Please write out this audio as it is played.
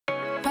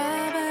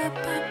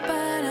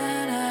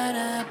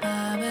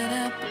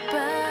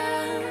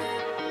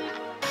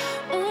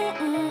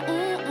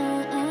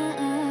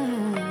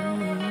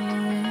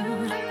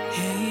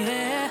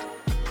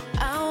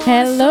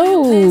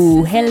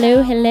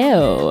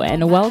Hello,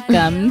 and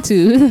welcome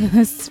to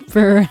The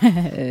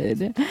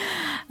Spread.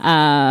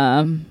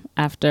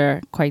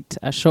 After quite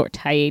a short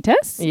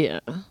hiatus. Yeah.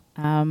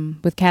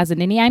 With Kaz and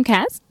Nini. I'm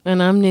Kaz.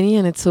 And I'm Nini,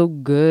 and it's so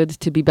good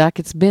to be back.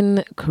 It's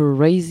been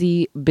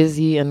crazy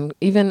busy and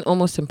even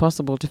almost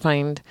impossible to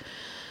find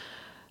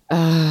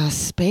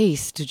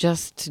space to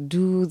just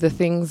do the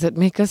things that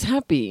make us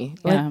happy,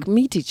 like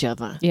meet each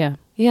other. Yeah.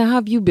 Yeah, how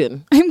have you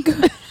been? I'm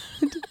good.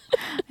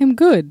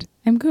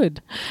 I'm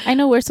good. I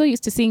know we're so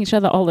used to seeing each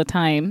other all the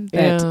time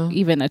that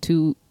even a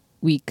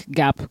 2-week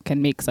gap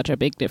can make such a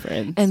big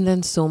difference. And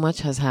then so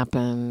much has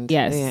happened.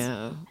 Yes.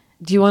 Yeah.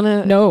 Do you want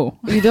to? No.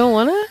 You don't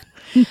want to?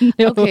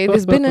 No. Okay,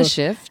 there's been a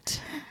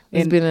shift.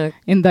 There's been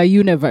in the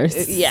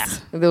universe. Yeah.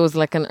 There was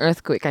like an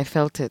earthquake. I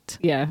felt it.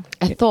 Yeah.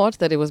 I thought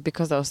that it was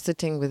because I was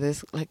sitting with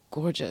this like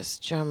gorgeous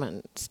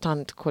German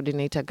stunt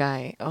coordinator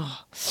guy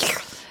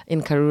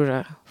in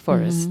Karura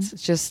Forest,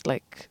 just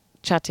like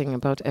chatting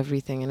about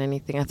everything and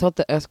anything. I thought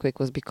the earthquake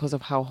was because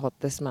of how hot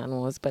this man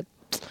was, but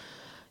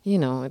you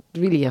know, it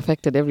really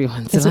affected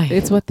everyone's life.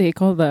 It's what they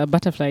call the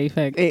butterfly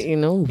effect. You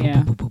know?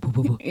 Yeah.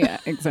 Yeah,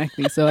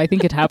 exactly. So I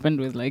think it happened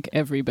with like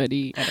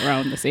everybody at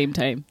around the same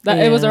time.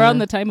 It was around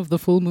the time of the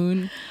full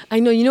moon. I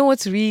know. You know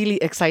what's really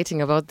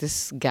exciting about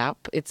this gap?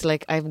 It's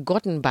like I've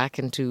gotten back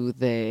into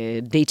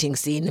the dating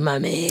scene,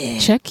 mommy.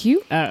 Check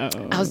you. I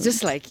was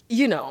just like,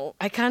 you know,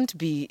 I can't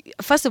be...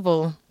 First of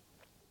all,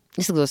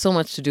 this has so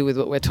much to do with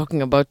what we're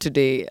talking about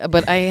today,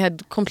 but I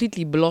had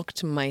completely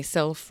blocked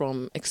myself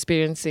from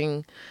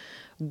experiencing,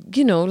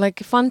 you know, like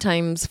fun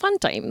times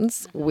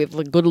with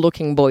like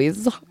good-looking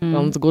boys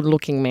and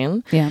good-looking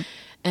men. Yeah.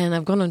 And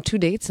I've gone on 2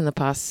 dates in the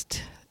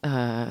past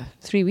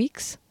 3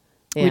 weeks.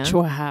 Yeah. Which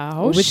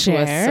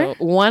was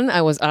one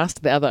I was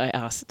asked, the other I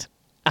asked.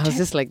 I was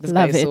just like, this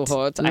guy is so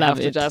hot. I have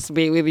to just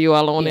be with you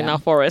alone in a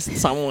forest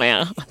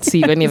somewhere.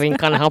 See if anything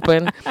can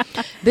happen.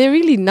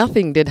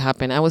 Nothing did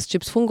happen. I was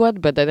chips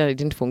fungwad, but then I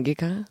didn't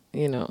fungika,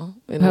 you know.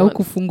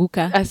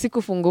 Haukufunguka.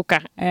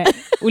 Asikufunguka.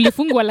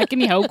 Ulifungwa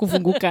lakini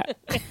haukufunguka.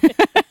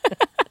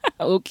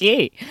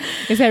 Okay.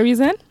 Is there a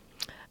reason?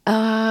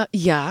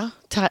 Yeah.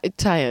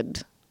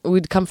 Tired.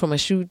 We'd come from a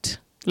shoot.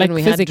 Like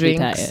we physically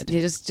had drinks. tired.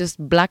 Yeah, just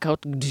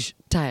blackout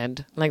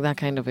tired, like that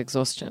kind of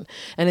exhaustion.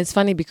 And it's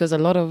funny because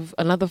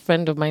another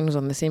friend of mine who's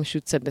on the same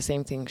shoot said the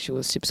same thing. She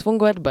was chips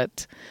fungwad,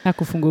 but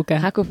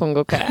hakufunguka.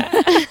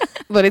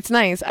 But it's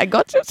nice. I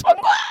got chips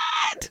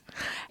fungwad.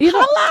 You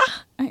know,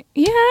 I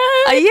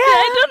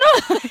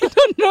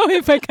don't know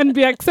if I can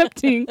be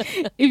accepting.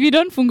 If you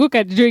don't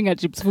funguka during a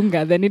chips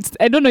funga, then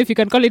I don't know if you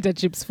can call it a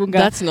chips funga.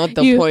 That's not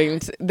the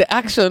point. The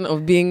action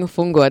of being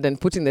fungwad and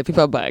putting the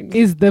paper bag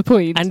is the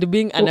point. And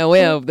being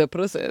unaware of the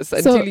process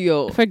until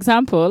you're... For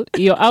example,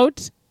 you're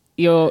out,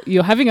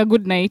 you're having a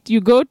good night,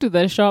 you go to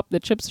the shop, the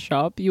chips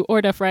shop, you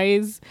order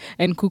fries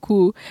and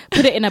kuku,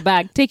 put it in a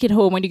bag, take it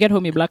home. When you get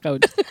home, you black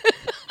out.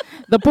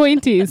 The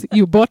point is,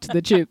 you bought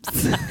the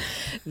chips.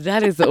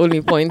 That is the only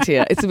point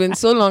here. It's been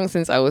so long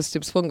since I was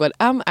chips fungwad.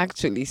 I'm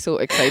actually so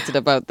excited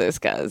about this,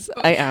 guys.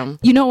 I am.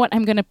 You know what?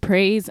 I'm gonna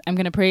praise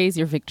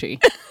your victory.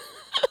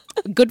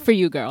 Good for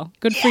you, girl.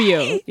 Good for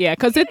you. Yeah,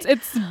 because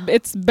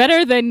it's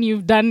better than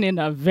you've done in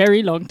a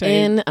very long time.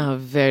 In a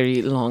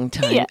very long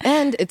time. Yeah.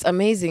 And it's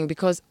amazing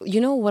because you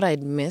know what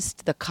I'd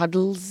missed? The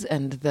cuddles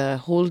and the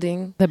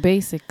holding. The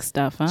basic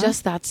stuff, huh?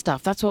 Just that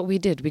stuff. That's what we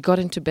did. We got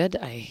into bed.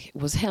 I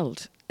was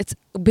held. It's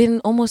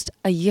been almost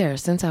a year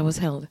since I was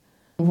held.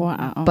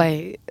 Wow.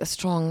 By a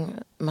strong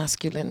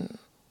masculine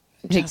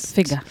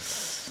figure.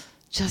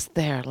 Just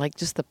there, like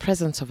just the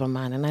presence of a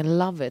man. And I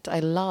love it. I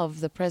love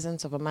the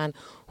presence of a man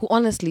who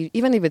honestly,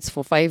 even if it's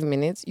for 5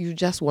 minutes, you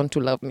just want to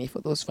love me for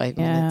those 5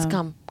 minutes.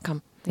 Come.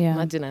 Yeah.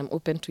 Imagine I'm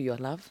open to your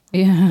love.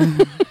 Yeah.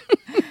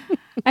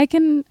 I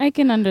can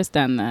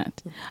understand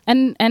that.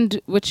 And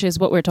which is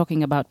what we're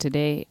talking about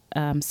today,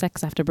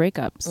 sex after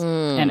breakups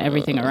and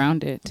everything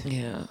around it.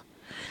 Yeah.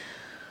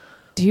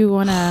 Do you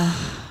want to...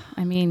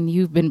 I mean,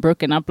 you've been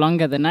broken up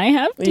longer than I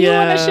have. Do you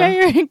want to share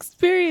your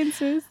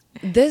experiences?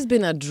 There's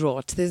been a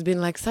drought. There's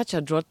been like such a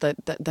drought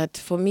that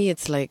for me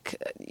it's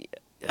like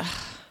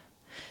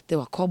there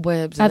were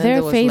cobwebs. Are and then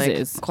there was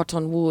phases? Like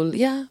cotton wool.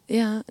 Yeah.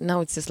 Now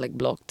it's just like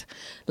blocked.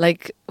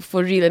 Like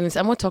for real. And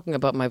I'm not talking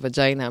about my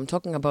vagina. I'm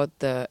talking about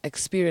the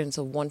experience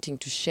of wanting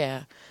to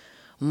share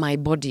my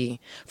body.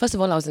 First of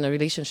all, I was in a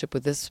relationship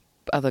with this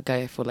other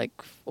guy for like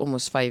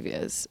almost 5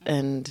 years.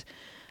 And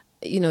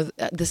you know,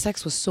 the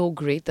sex was so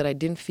great that I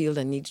didn't feel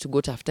the need to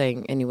go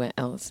taftaing anywhere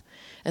else.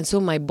 And so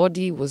my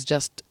body was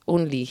just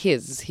only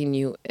his. He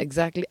knew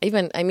exactly.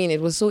 It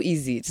was so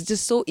easy. It's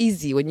just so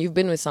easy when you've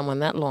been with someone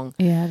that long.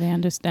 Yeah, they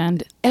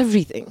understand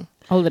everything.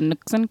 All the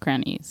nooks and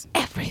crannies.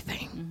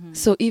 Everything. Mm-hmm.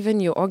 So even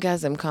your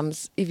orgasm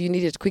comes, if you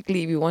need it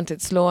quickly, if you want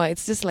it slower,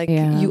 it's just like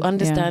you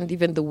understand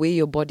even the way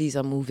your bodies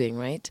are moving,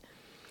 right?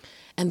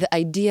 And the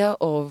idea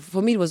of,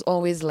 for me, it was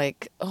always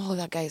like, oh,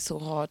 that guy is so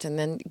hot, and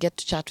then get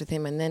to chat with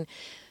him, and then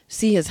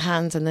see his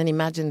hands, and then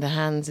imagine the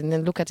hands, and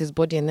then look at his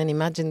body, and then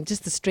imagine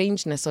just the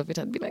strangeness of it.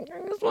 I'd be like,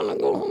 I just want to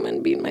go home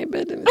and be in my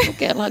bed, and it's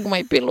okay, I'll hug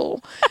my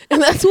pillow.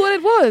 And that's what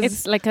it was.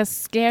 It's like a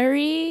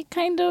scary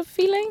kind of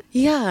feeling.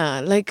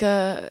 Yeah, like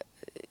a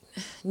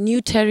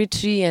new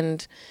territory,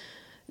 and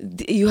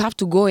you have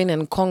to go in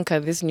and conquer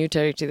this new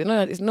territory.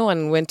 No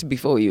one went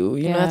before you.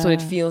 You know, that's what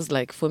it Yeah. feels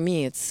like. For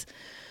me, it's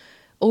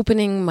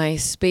opening my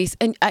space.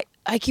 And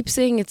I keep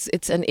saying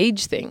it's an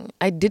age thing.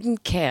 I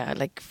didn't care.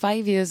 Like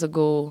 5 years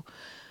ago,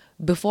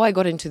 before I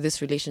got into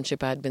this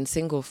relationship, I had been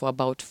single for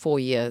about 4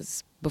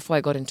 years before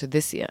I got into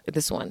this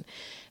one.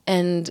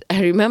 And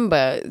I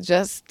remember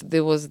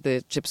there was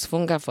the Chips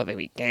Funga for the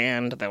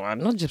weekend. There were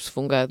not Chips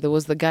Funga. There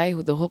was the guy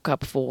the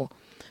hookup for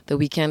the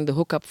weekend, the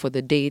hookup for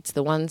the dates,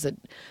 the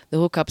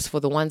hookups for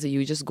the ones that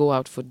you just go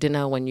out for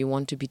dinner when you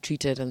want to be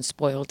treated and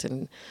spoiled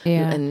and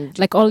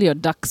Like all your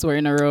ducks were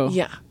in a row.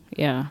 yeah.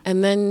 Yeah.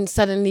 And then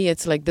suddenly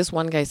it's like this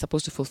one guy is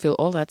supposed to fulfill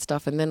all that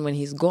stuff, and then when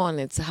he's gone,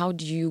 it's how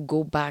do you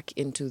go back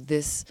into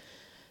this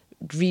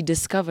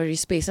rediscovery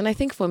space? And I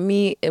think for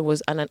me, it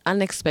was an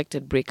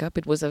unexpected breakup.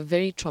 It was a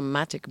very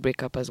traumatic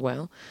breakup as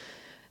well.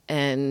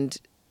 And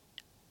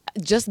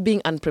just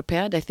being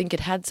unprepared, I think it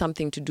had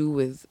something to do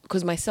with,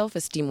 because my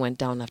self-esteem went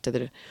down after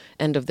the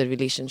end of the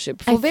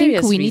relationship for I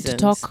various think we reasons. need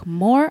to talk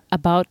more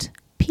about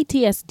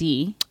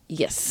PTSD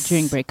Yes.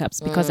 during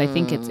breakups, because I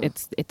think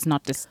it's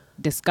not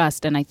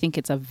discussed, and I think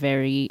it's a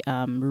very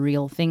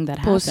real thing that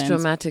happens.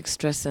 Post-traumatic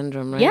stress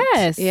syndrome, right?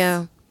 Yes.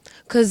 Yeah.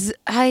 Because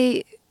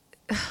I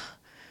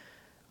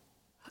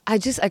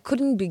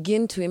couldn't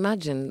begin to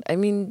imagine. I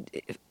mean,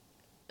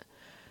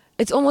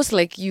 it's almost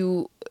like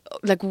we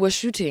were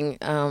shooting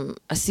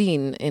a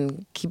scene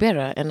in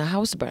Kibera and a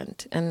house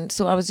burnt. And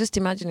so I was just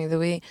imagining the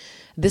way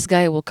this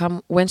guy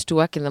went to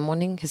work in the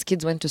morning, his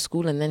kids went to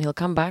school, and then he'll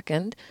come back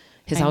and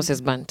his house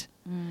is burnt.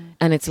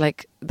 And it's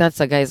like, that's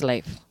a guy's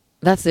life.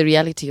 That's the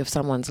reality of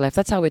someone's life.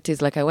 That's how it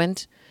is. Like I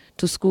went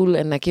to school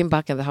and I came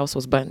back and the house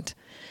was burnt.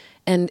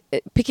 And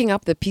picking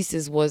up the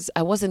pieces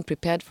I wasn't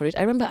prepared for it.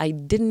 I remember I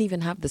didn't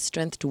even have the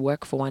strength to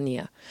work for 1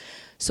 year.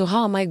 So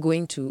how am I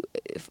going to...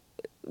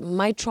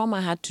 My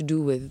trauma had to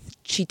do with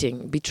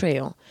cheating,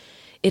 betrayal.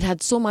 It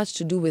had so much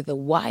to do with the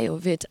why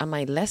of it. Am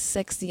I less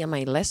sexy? Am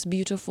I less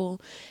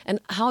beautiful? And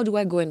how do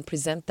I go and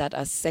present that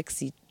as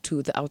sexy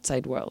to the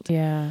outside world?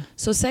 Yeah.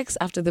 So sex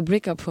after the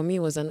breakup for me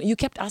was... You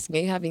kept asking, are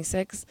you having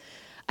sex?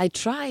 I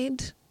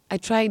tried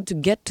to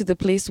get to the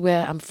place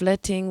where I'm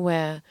flirting,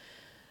 where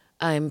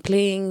I'm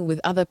playing with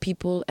other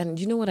people. And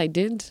you know what I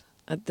did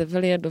at the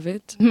very end of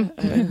it? I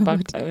went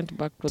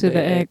back to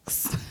the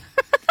ex.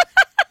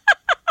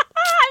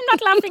 I'm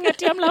not laughing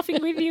at you, I'm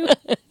laughing with you.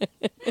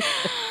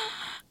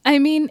 I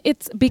mean,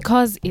 it's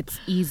because it's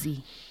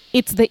easy.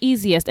 It's the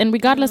easiest. And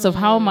regardless of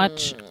how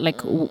much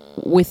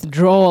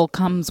withdrawal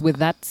comes with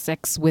that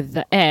sex with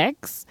the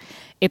ex,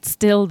 it's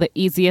still the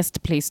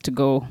easiest place to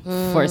go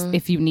first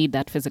if you need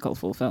that physical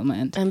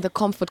fulfillment. And the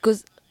comfort.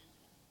 Because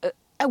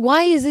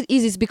why is it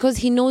easy? It's because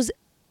he knows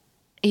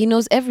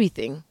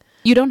everything.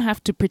 You don't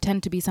have to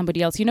pretend to be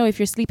somebody else. You know, if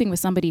you're sleeping with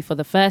somebody for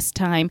the first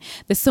time,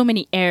 there's so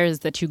many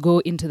airs that you go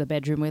into the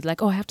bedroom with,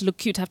 like, oh, I have to look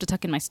cute, I have to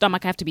tuck in my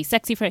stomach, I have to be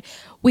sexy for it.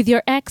 With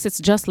your ex, it's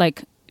just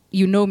like,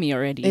 you know me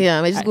already.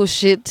 Yeah, I just go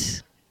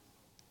shit.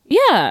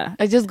 Yeah.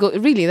 I just go,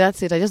 really,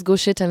 that's it. I just go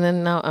shit, and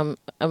then now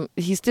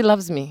he still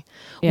loves me.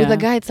 With Yeah. a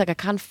guy, it's like I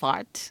can't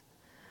fart.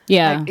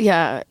 Yeah.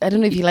 I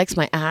don't know if he likes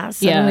my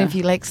ass. I don't know if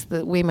he likes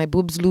the way my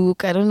boobs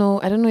look. I don't know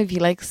if he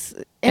likes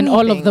anything. And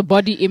all of the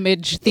body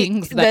image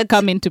things that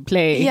come into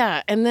play.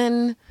 Yeah, and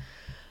then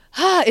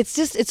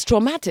it's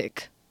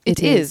traumatic.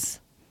 It It is.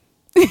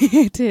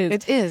 It is.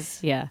 It is.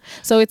 Yeah.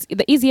 So it's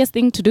the easiest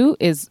thing to do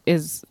is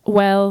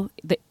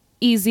the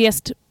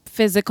easiest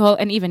physical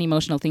and even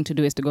emotional thing to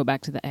do is to go back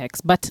to the ex.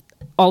 But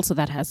also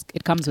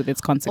it comes with its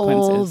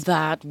consequences. All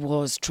that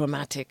was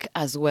traumatic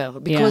as well,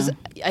 because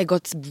I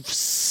got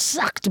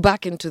sucked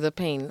back into the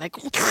pain, like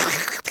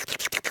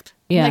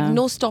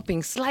no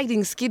stopping,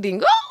 sliding, skidding,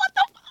 what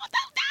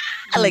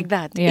the like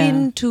that,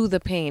 into the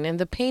pain. And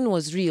the pain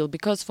was real,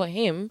 because for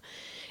him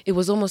it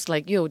was almost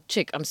like, yo,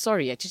 chick, I'm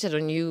sorry, I cheated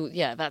on you.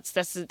 Yeah, that's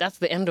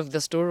the end of the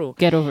story.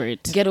 Get over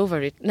it. Get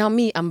over it. Now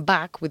I'm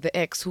back with the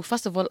ex, who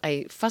first of all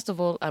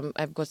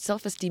I've got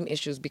self-esteem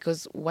issues,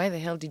 because why the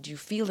hell did you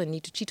feel the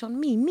need to cheat on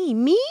me?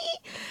 Me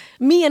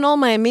and all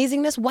my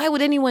amazingness. Why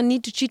would anyone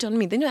need to cheat on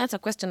me? Then that's a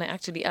question I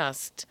actually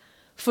asked.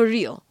 For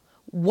real.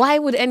 Why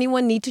would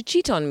anyone need to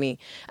cheat on me?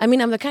 I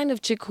mean, I'm the kind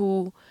of chick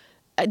who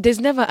there's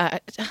never I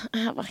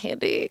have a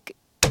headache.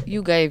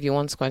 You guy, if you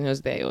want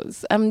squanos, there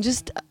yours.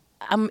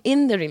 I'm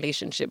in the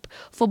relationship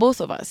for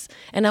both of us.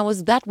 And I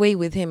was that way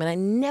with him, and I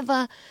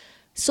never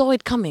saw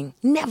it coming.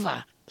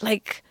 Never.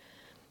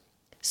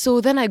 So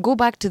then I go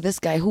back to this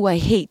guy who I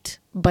hate.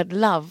 but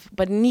love,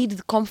 but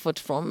need comfort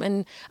from.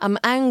 And I'm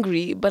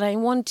angry, but I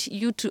want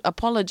you to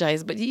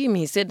apologize. But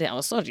he said,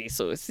 "Oh, sorry."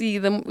 So see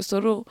the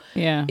sorrow.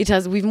 Yeah.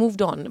 We've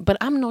moved on, but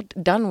I'm not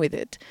done with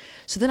it.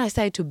 So then I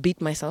started to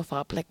beat myself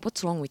up. Like,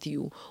 what's wrong with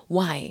you?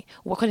 Why?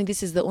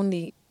 This is the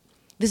only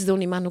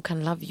man who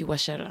can love you,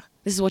 Ashera.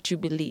 This is what you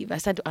believe. I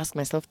started to ask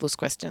myself those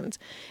questions.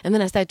 And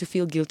then I started to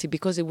feel guilty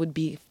because it would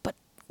be, but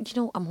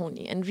I'm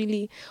horny. And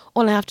really,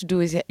 all I have to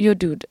do is, yo,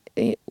 dude,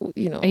 Are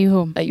you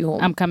home? Are you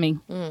home? I'm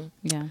coming.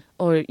 Yeah.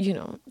 Or,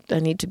 I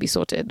need to be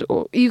sorted.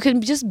 Or you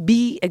can just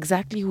be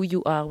exactly who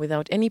you are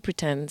without any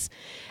pretense.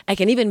 I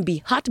can even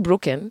be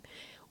heartbroken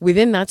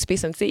within that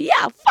space and say,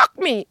 yeah, fuck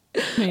me.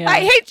 Yeah.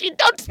 I hate you.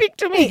 Don't speak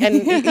to me.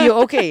 And you're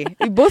okay.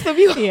 Both of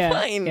you are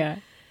fine. Yeah.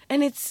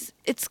 And it's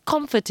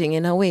comforting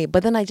in a way.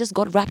 But then I just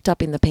got wrapped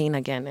up in the pain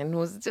again and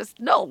was just,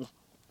 no.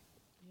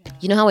 Yeah.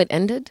 You know how it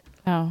ended?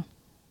 Oh.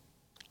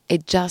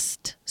 It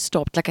just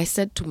stopped. Like I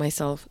said to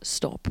myself,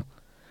 stop.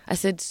 I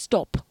said,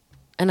 stop.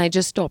 And I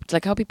just stopped.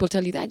 Like how people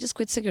tell you that I just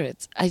quit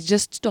cigarettes. I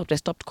just stopped. I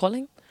stopped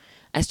calling.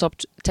 I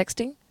stopped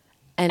texting.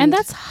 And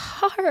that's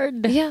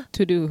hard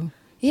to do.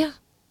 Yeah.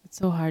 It's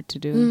so hard to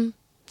do.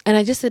 And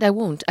I just said, I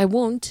won't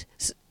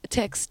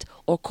text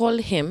or call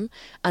him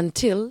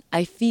until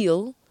I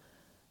feel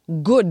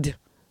good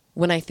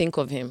when I think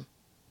of him.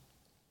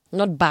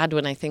 Not bad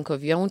when I think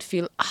of you. I won't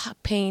feel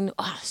pain,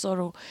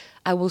 sorrow.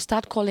 I will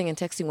start calling and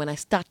texting when I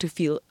start to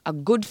feel a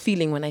good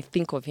feeling when I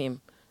think of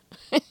him.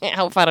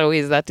 How far away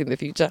is that in the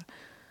future?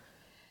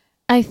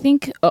 I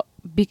think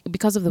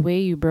because of the way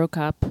you broke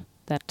up,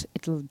 that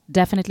it'll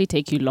definitely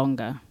take you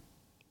longer.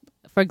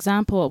 For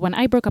example, when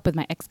I broke up with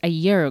my ex a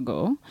year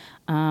ago,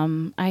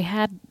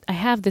 I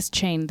have this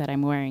chain that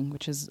I'm wearing,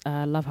 which is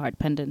a love heart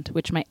pendant,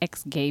 which my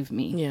ex gave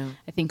me. Yeah.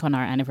 I think on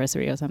our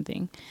anniversary or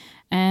something.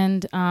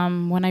 And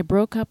when I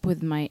broke up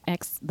with my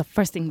ex, the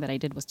first thing that I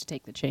did was to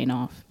take the chain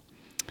off.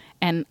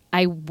 And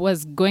I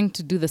was going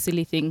to do the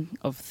silly thing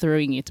of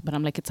throwing it, but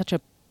I'm like, it's such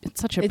a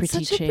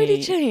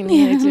pretty chain.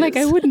 Yeah, like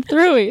I wouldn't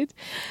throw it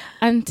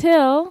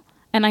until.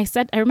 And I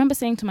remember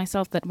saying to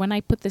myself that when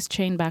I put this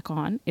chain back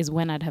on is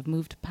when I'd have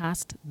moved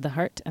past the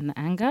hurt and the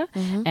anger,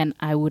 and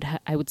I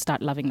would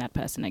start loving that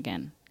person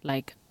again,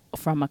 like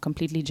from a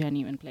completely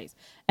genuine place.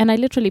 And I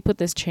literally put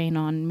this chain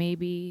on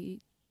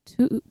maybe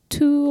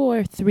 2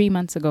 or 3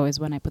 months ago is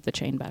when I put the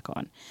chain back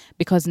on,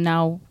 because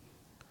now,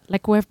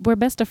 like we're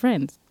best of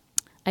friends.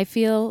 I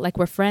feel like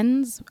we're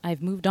friends.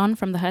 I've moved on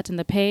from the hurt and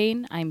the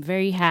pain. I'm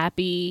very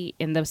happy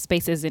in the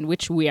spaces in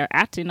which we are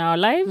at in our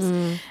lives,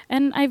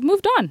 and I've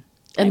moved on.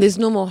 And there's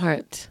no more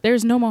hurt.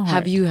 There's no more hurt.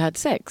 Have you had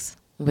sex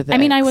with the I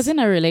mean, ex? I was in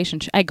a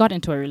relationship. I got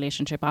into a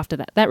relationship after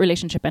that. That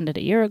relationship ended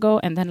a year ago.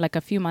 And then like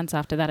a few months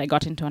after that, I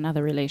got into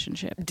another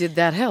relationship. Did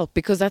that help?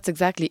 Because that's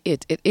exactly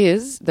it. It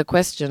is the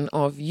question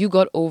of you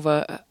got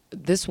over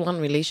this one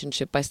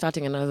relationship by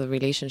starting another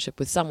relationship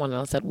with someone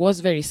else that was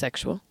very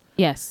sexual.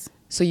 Yes.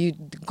 So you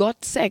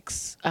got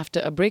sex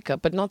after a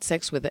breakup, but not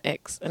sex with the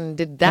ex. And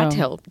did that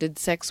help? Did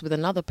sex with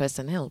another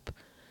person help?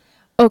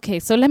 Okay,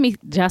 so let me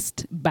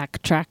just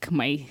backtrack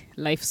my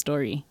life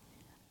story.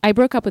 I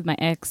broke up with my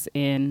ex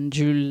in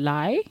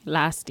July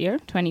last year,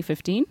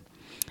 2015.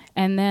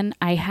 And then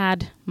I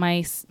had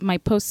my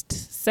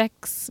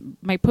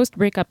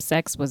post-breakup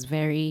sex was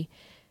very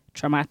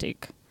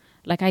traumatic.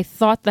 Like I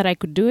thought that I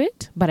could do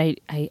it, but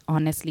I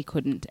honestly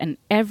couldn't. And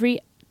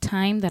every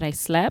time that I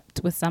slept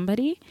with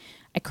somebody,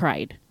 I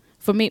cried.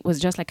 For me, it was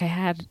just like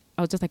I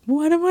was just like,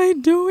 what am I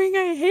doing?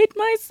 I hate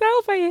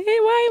myself. Why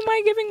am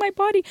I giving my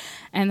body?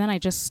 And then I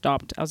just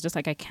stopped. I was just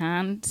like, I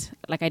can't,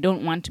 like, I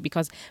don't want to,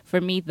 because for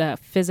me, the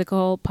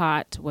physical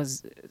part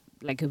was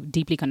like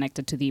deeply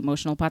connected to the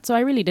emotional part. So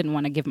I really didn't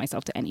want to give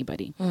myself to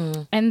anybody.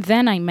 And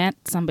then I met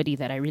somebody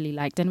that I really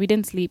liked, and we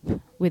didn't sleep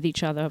with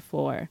each other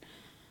for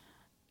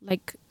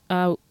like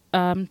 2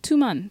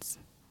 months.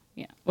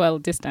 Yeah. Well,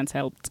 distance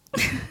helped.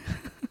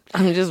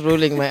 I'm just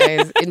rolling my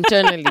eyes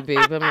internally,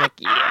 babe. I'm like,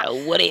 yeah,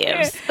 what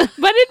ifs?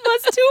 But it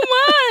was 2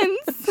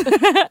 months.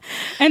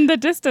 And the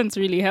distance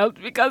really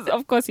helped because,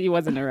 of course, he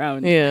wasn't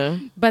around. Yeah.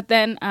 But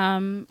then,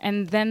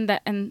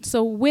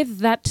 so with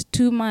that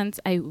 2 months,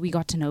 we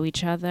got to know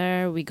each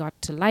other. We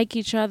got to like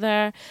each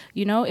other.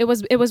 You know, it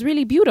was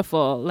really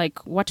beautiful,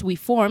 like what we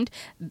formed.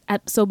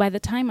 So by the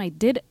time I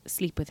did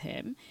sleep with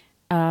him,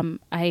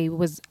 I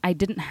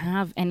didn't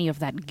have any of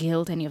that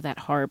guilt, any of that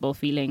horrible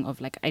feeling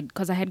of like,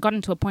 because I had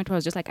gotten to a point where I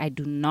was just like, I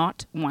do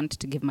not want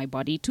to give my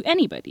body to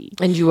anybody.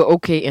 And you were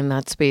okay in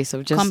that space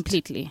of just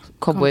completely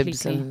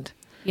cobwebs completely. and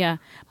yeah.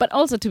 But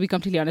also, to be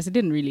completely honest, it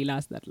didn't really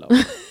last that long.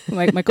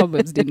 Like my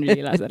cobwebs didn't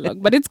really last that long,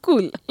 but it's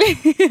cool.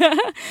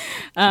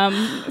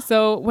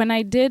 So when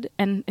I did,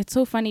 and it's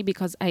so funny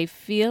because I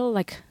feel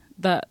like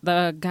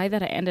the guy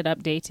that I ended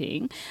up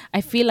dating,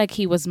 I feel like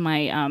he was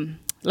my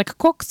like a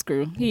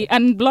corkscrew. He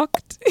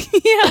unblocked.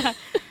 Yeah.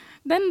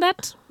 Then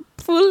that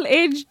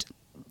full-aged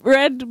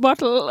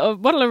bottle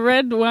of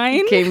red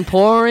wine came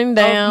pouring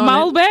down.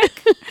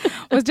 Malbec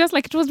was just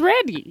like, it was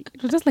ready.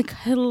 It was just like,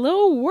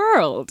 hello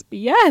world.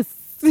 Yes.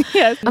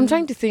 Yes. I'm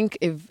trying to think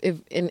if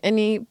in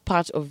any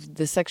part of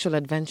the sexual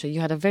adventure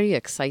you had a very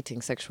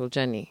exciting sexual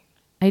journey.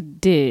 I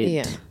did.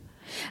 Yeah.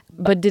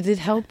 But did it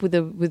help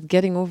with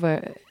getting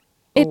over?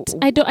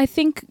 I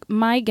think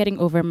my getting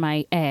over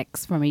my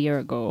ex from a year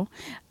ago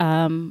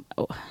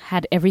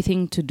had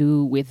everything to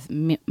do with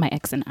my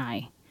ex and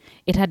I.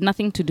 It had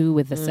nothing to do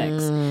with the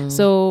sex.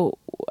 So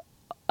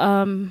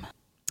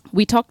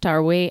we talked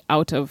our way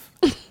out of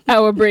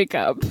our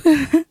breakup.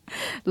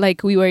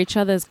 Like, we were each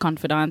other's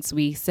confidants.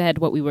 We said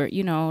what we were,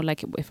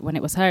 like, when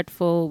it was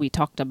hurtful, we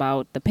talked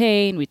about the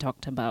pain, we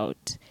talked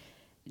about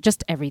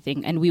just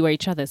everything, and we were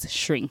each other's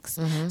shrinks.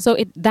 So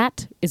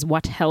that is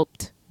what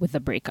helped with the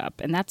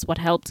breakup, and that's what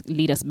helped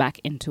lead us back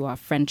into our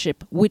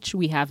friendship, which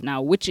we have now,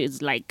 which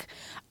is like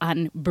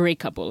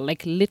unbreakable.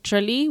 Like,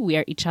 literally, we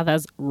are each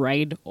other's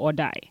ride or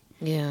die.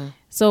 Yeah.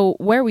 So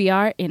where we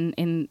are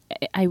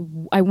I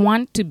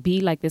want to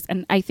be like this,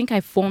 and I think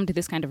I formed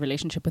this kind of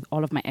relationship with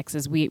all of my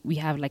exes. We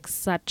have like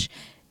such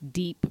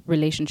deep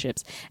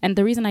relationships, and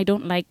the reason I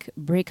don't like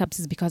breakups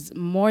is because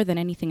more than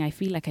anything, I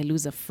feel like I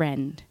lose a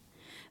friend.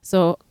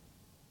 So,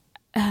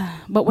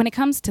 but when it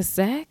comes to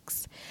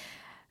sex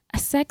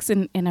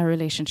in a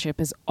relationship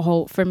is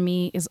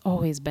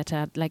always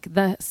better. Like,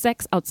 the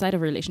sex outside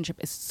of a relationship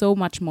is so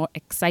much more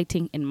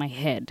exciting in my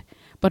head.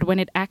 But when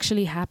it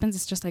actually happens,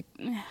 it's just like,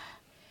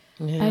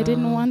 I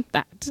didn't want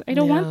that. I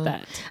don't want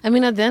that. I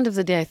mean, at the end of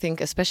the day, I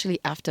think, especially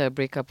after a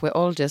breakup, we're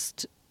all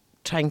just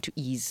trying to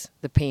ease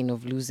the pain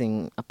of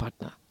losing a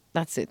partner.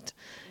 That's it.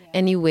 Yeah.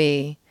 Any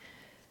way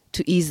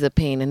to ease the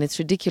pain. And it's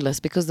ridiculous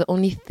because the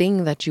only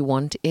thing that you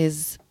want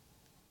is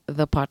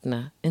the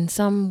partner in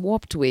some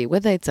warped way,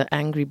 whether it's an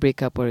angry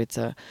breakup or it's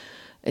a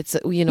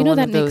one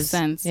that of those. Makes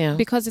sense. Yeah.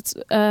 Because it's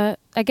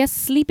I guess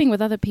sleeping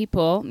with other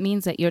people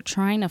means that you're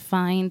trying to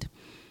find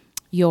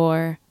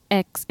your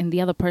ex in the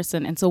other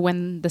person, and so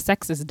when the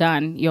sex is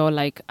done, you're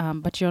like,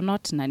 but you're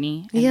not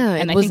Nani.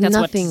 And I was think that's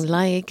nothing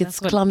like. It's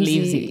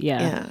clumsy.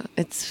 Yeah.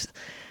 It's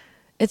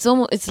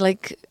almost, it's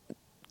like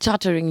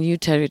chartering new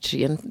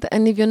territory,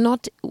 and if you're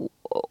not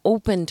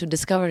open to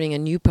discovering a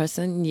new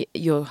person,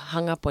 you're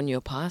hung up on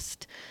your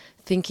past,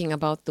 thinking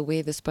about the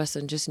way this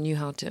person just knew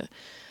how to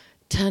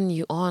turn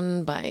you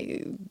on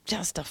by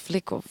just a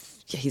flick of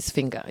his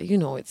finger.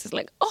 It's just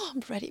like, oh,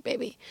 I'm ready,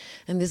 baby.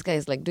 And this guy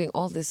is like doing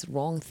all these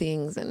wrong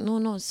things, and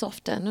no,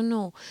 softer,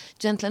 no,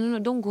 gentler, no,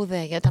 don't go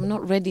there yet, I'm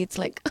not ready. It's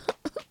like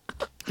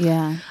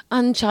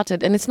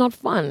uncharted, and it's not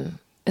fun,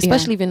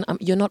 especially when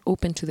you're not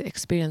open to the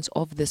experience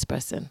of this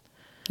person.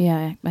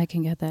 Yeah, I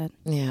can get that.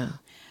 Yeah.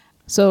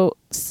 So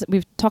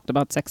we've talked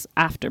about sex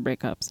after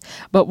breakups,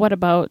 but what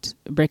about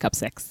breakup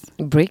sex?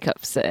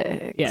 Breakup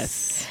sex.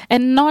 Yes.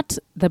 And not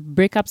the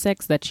breakup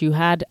sex that you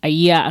had a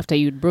year after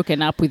you'd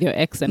broken up with your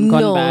ex and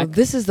gone back. No,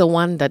 this is the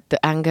one that the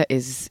anger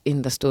is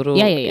in the storo.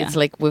 Yeah. It's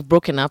like we've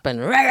broken up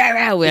and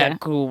we're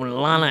cool.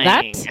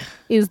 That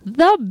is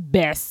the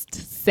best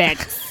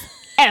sex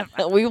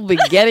ever. We'll be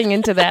getting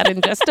into that in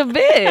just a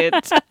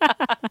bit.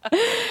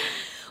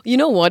 You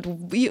know what?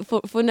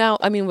 For now,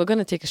 I mean, we're going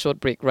to take a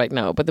short break right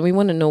now, but then we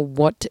want to know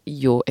what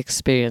your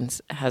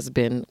experience has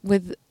been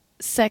with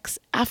sex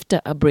after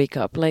a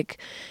breakup. Like,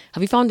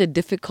 have you found it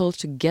difficult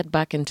to get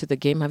back into the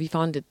game? Have you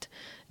found it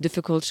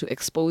difficult to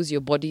expose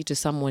your body to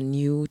someone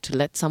new, to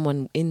let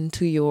someone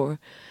into your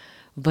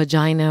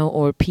vagina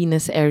or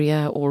penis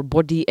area or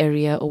body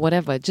area or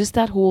whatever? Just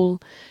that whole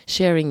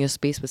sharing your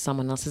space with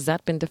someone else. Has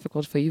that been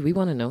difficult for you? We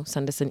want to know.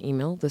 Send us an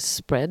email, The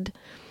Spread,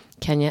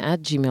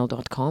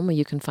 Kenya@gmail.com, or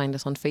you can find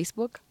us on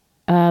Facebook.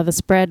 The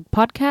Spread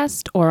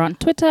Podcast, or on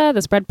Twitter,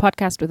 The Spread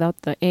Podcast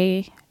without the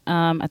A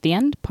at the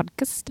end,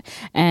 podcast.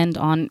 And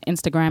on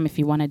Instagram, if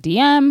you want to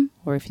DM,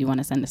 or if you want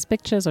to send us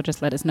pictures, or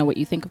just let us know what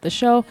you think of the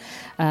show,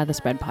 The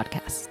Spread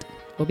Podcast.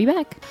 We'll be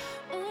back.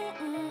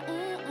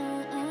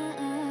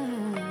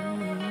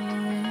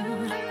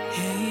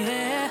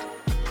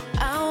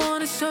 I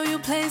want to show you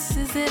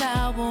places that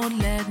I won't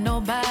let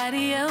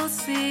nobody else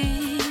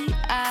see.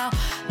 I'll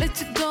let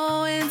you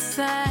go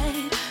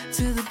inside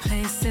to the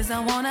places I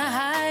want to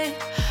hide.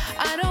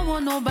 I don't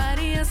want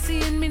nobody else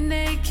seeing me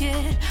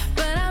naked,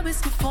 but I'll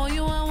risk it for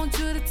you. I want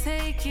you to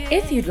take it.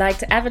 If you'd like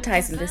to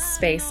advertise in this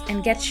space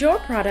and get your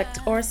product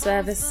or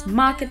service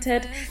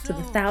marketed to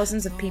the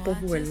thousands of people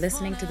who are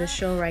listening to this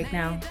show right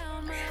now,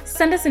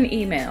 send us an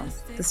email,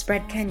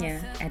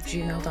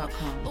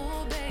 thespreadkenya@gmail.com.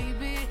 Oh,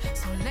 baby,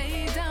 so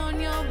lay down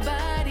your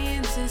body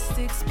and just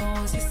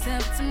expose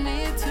yourself to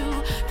me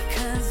too,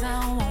 because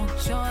I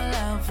want your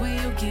love. Will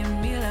you give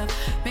me love?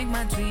 Make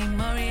my dream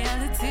a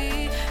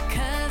reality,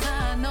 because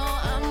I know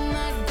I'm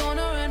not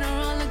gonna run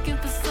around looking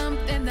for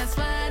something that's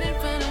right in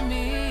front of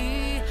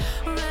me,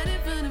 right in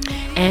front of me.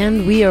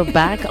 And we are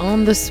back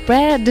on The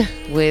Spread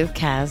with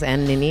Kaz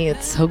and Nini.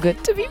 It's so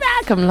good to be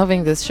back. I'm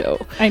loving this show.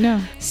 I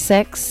know.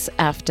 Sex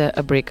after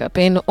a breakup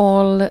in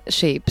all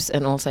shapes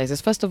and all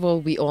sizes. First of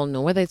all, we all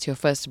know, whether it's your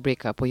first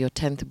breakup or your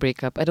 10th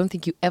breakup, I don't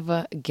think you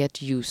ever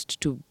get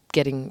used to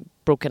getting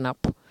broken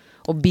up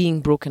or being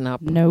broken up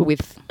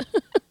with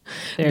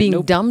being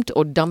dumped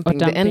or dumping.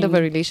 The end of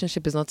a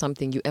relationship is not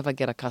something you ever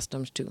get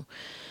accustomed to.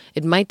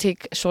 It might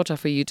take shorter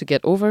for you to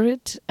get over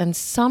it, and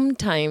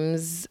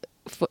sometimes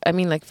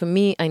for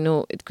me, I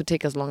know it could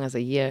take as long as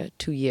a year,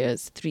 2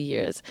 years, 3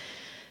 years.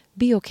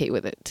 Be okay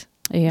with it.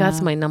 Yeah.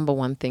 That's my number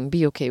one thing.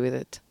 Be okay with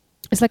it.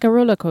 It's like a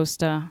roller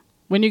coaster.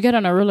 When you get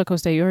on a roller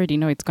coaster, you already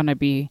know it's gonna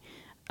be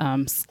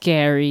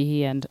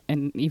scary and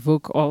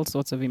evoke all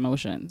sorts of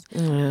emotions.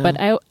 Yeah. But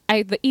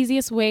I the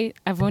easiest way,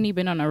 I've only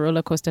been on a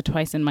roller coaster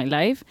twice in my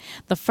life.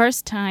 The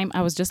first time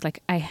I was just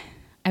like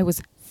I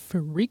was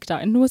freaked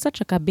out, and it was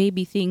such like a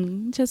baby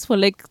thing, just for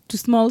like 2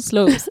 small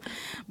slopes.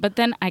 But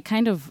then I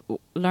kind of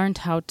learned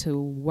how to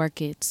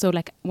work it. So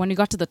like when we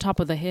got to the top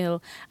of the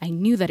hill, I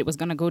knew that it was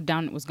gonna go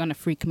down. It was gonna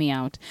freak me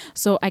out.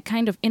 So I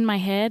kind of, in my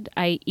head,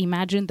 I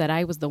imagined that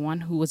I was the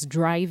one who was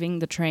driving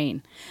the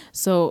train.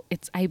 So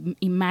I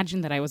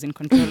imagined that I was in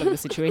control of the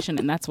situation,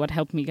 and that's what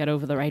helped me get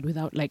over the ride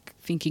without like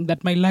thinking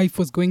that my life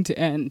was going to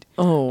end.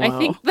 Oh, wow. I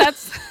think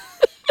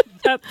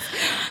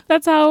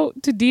that's how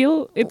to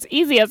deal. It's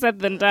easier said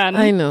than done.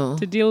 I know.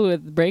 To deal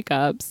with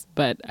breakups,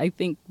 but I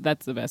think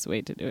that's the best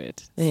way to do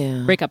it.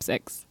 Yeah. Breakup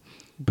sex.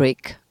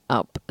 Break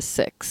up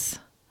sex.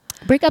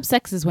 Breakup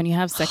sex is when you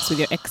have sex with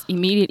your ex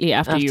immediately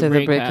after you After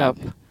the break up.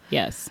 breakup.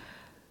 Yes.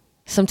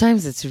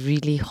 Sometimes it's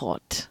really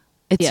hot.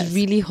 It's Yes.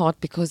 really hot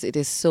because it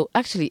is so...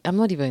 Actually, I'm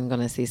not even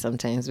going to say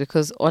sometimes,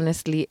 because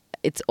honestly,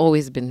 it's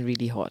always been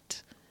really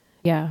hot.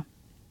 Yeah.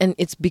 And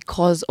it's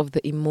because of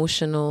the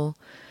emotional...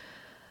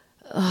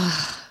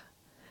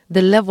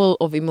 the level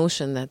of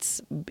emotion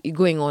that's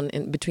going on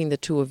in between the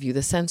two of you,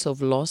 the sense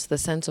of loss, the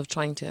sense of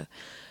trying to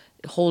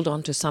hold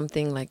on to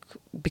something, like,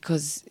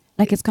 because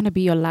Like it's going to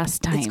be your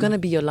last time. it's going to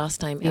be your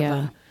last time ever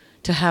Yeah.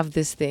 to have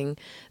this thing.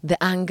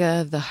 The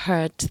anger, the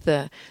hurt,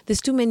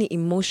 there's too many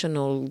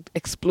emotional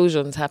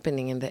explosions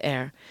happening in the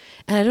air.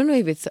 And I don't know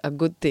if it's a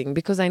good thing,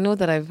 because I know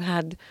that I've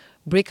had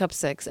breakup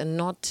sex and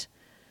not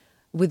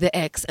with the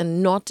ex,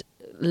 and not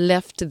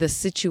left the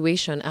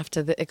situation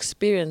after the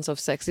experience of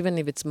sex, even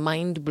if it's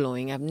mind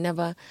blowing. I've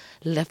never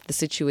left the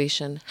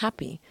situation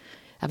happy.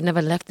 I've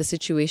never left the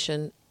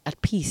situation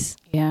at peace.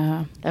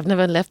 Yeah. I've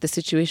never left the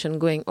situation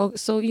going, oh,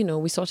 so,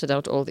 we sorted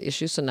out all the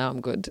issues, so now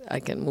I'm good. I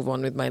can move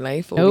on with my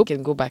life, or Nope. we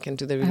can go back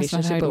into the That's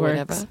not relationship how it or works.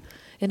 whatever.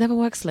 It never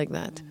works like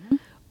that.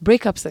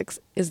 Breakup sex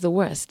is the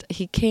worst.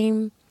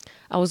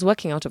 I was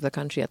working out of the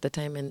country at the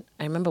time, and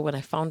I remember when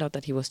I found out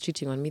that he was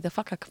cheating on me, the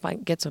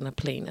fucker gets on a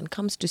plane and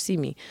comes to see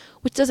me,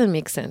 which doesn't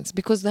make sense,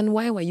 because then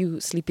why were you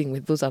sleeping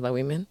with those other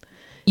women?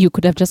 You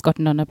could have just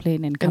gotten on a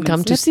plane and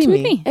come to see slept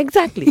with me.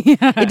 Exactly.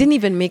 It didn't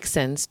even make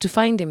sense to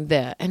find him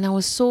there. And I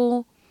was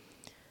so,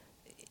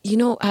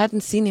 I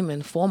hadn't seen him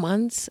in 4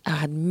 months. I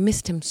had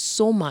missed him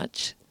so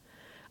much.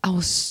 I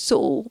was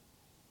so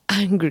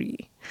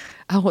angry.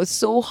 I was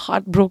so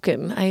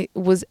heartbroken. I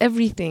was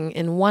everything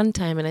in one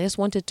time, and I just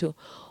wanted to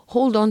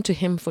hold on to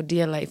him for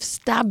dear life,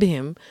 stab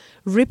him,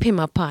 rip him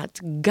apart,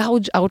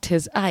 gouge out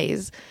his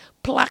eyes,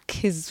 pluck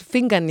his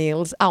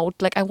fingernails out.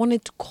 Like, I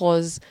wanted to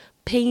cause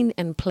pain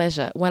and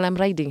pleasure while I'm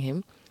riding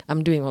him.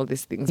 I'm doing all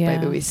these things, by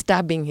Yeah. the way,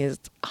 stabbing his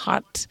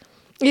heart.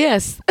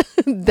 Yes,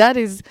 that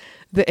is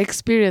the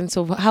experience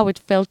of how it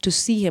felt to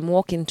see him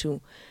walk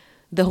into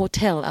the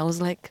hotel. I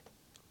was like...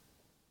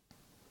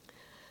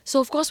 So,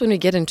 of course, when we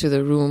get into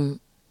the room,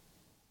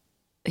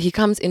 he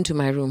comes into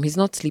my room. He's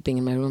not sleeping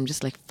in my room.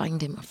 Just like,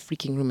 find him a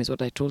freaking room is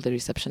what I told the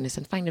receptionist,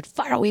 and find it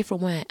far away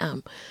from where I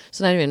am.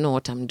 So I don't even know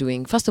what I'm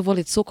doing. First of all,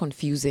 it's so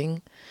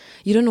confusing.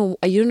 You don't know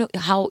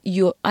how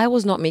I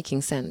was not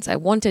making sense. I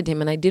wanted him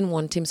and I didn't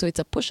want him. So it's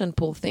a push and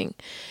pull thing.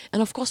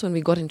 And of course, when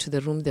we got into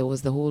the room, there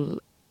was the whole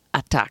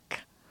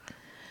attack.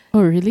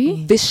 Oh,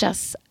 really?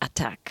 Vicious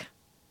attack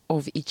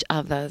of each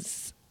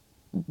other's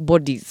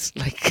bodies.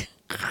 Like...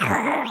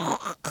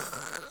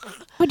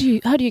 How do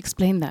you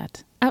explain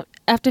that?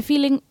 After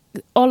feeling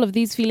all of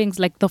these feelings,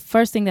 like the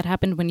first thing that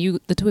happened when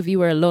the two of you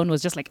were alone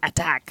was just like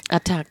attack.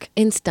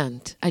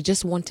 Instant. I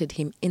just wanted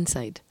him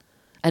inside.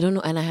 I don't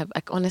know, and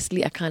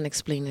honestly, I can't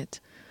explain it.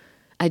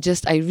 I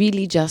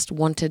really just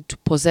wanted to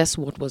possess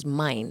what was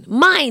mine.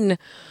 Mine.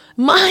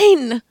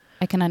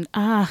 I can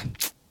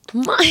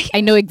Mine.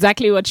 I know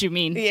exactly what you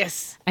mean.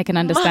 Yes. I can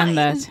understand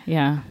Mine. that.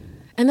 Yeah.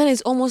 And then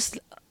it's almost,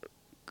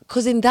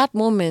 because in that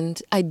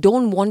moment, I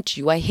don't want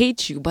you, I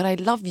hate you, but I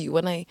love you.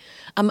 And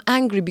I'm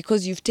angry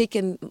because you've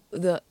taken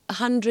the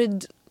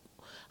hundreds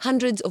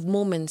of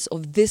moments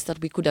of this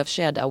that we could have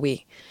shared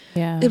away.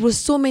 Yeah. There was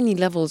so many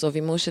levels of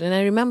emotion. And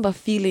I remember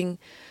feeling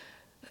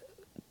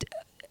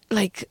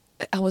like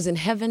I was in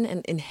heaven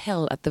and in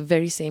hell at the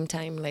very same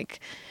time, like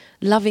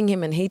loving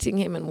him and hating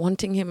him and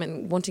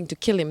wanting to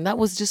kill him. That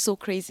was just so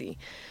crazy.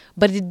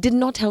 But it did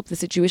not help the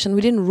situation.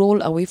 We didn't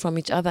roll away from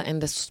each other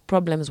and the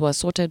problems were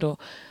sorted, or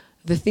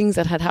the things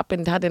that had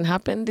happened hadn't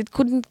happened. It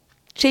couldn't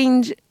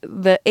change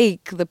the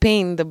ache, the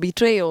pain, the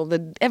betrayal,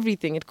 the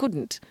everything. It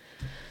couldn't.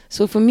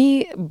 So for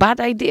me, bad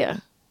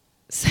idea.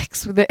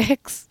 Sex with the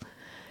ex.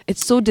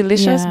 It's so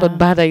delicious, Yeah. but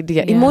bad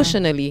idea. Yeah.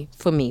 Emotionally,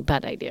 for me,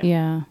 bad idea.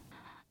 Yeah.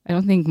 I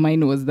don't think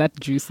mine was that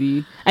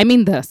juicy. I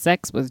mean, the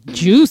sex was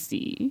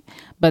juicy,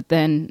 but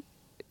then,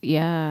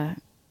 yeah.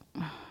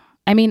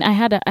 I mean,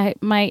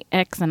 my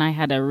ex and I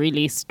had a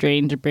really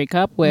strange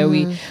breakup where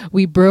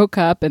we broke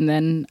up, and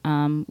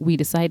then we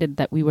decided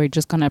that we were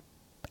just gonna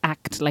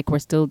act like we're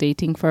still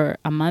dating for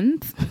a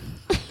month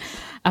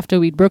after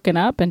we'd broken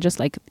up, and just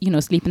like, you know,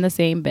 sleep in the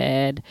same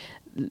bed,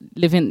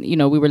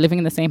 we were living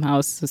in the same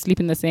house, so sleep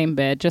in the same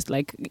bed, just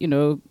like, you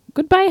know,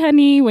 goodbye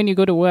honey when you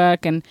go to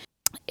work. And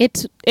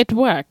it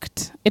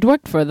worked. It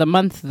worked for the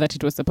month that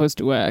it was supposed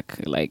to work.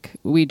 Like,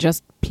 we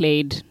just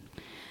played,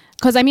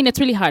 because I mean, it's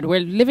really hard. We're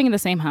living in the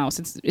same house.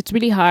 It's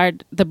really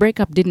hard. The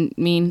breakup didn't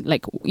mean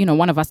like, you know,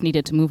 one of us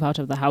needed to move out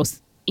of the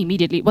house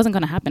immediately. It wasn't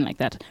going to happen like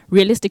that.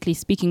 Realistically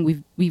speaking,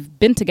 we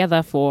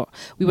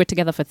were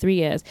together for 3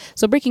 years.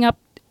 So breaking up,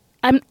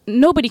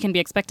 nobody can be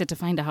expected to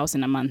find a house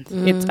in a month.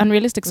 It's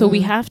unrealistic. So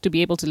we have to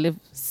be able to live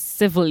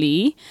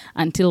civilly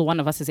until one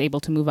of us is able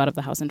to move out of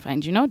the house and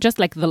find, you know, just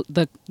like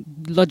the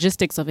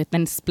logistics of it,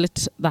 then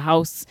split the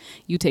house.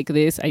 You take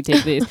this, I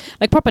take this,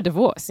 like proper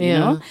divorce, you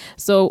know?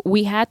 So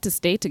we had to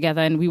stay together,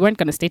 and we weren't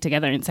going to stay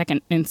together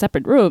in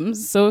separate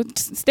rooms. So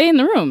stay in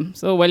the room.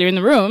 So while you're in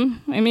the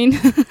room, I mean,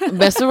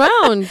 mess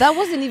around. That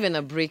wasn't even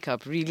a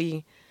breakup,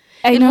 really.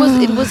 It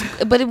was,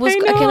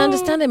 I can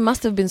understand it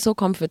must have been so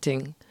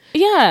comforting.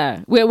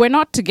 Yeah, we're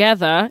not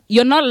together.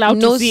 You're not allowed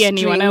No to see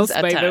anyone else,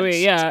 strings by the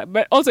way. attached. Yeah,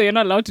 but also you're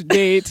not allowed to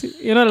date.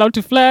 You're not allowed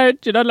to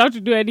flirt. You're not allowed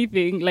to do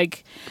anything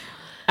like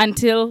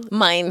until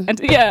Mine.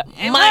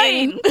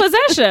 mine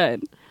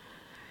possession.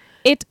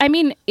 It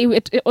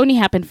only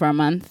happened for a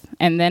month,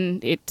 and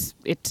then it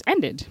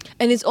ended.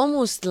 And it's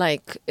almost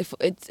like if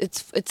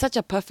it's such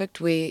a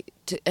perfect way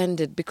to end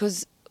it,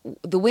 because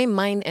the way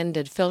mine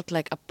ended felt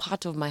like a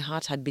part of my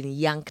heart had been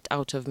yanked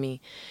out of me.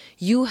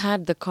 You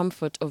had the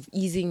comfort of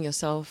easing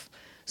yourself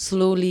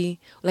slowly,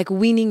 like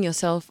weaning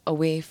yourself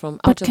away from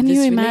But out of can this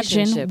you imagine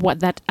relationship. what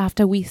that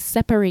after we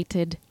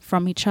separated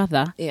from each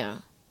other, Yeah.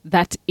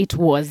 that it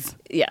was.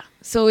 Yeah.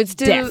 So it's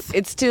still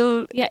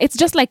Death. Yeah, It's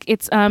just like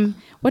it's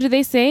what do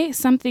they say?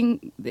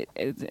 Something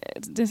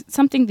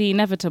the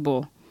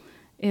inevitable.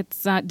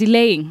 It's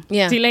delaying.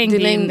 delaying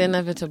being- the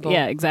inevitable.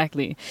 Yeah,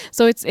 exactly.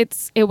 So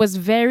it was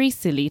very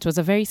silly. It was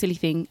a very silly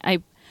thing.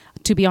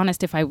 To be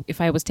honest, if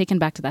I was taken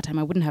back to that time,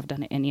 I wouldn't have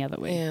done it any other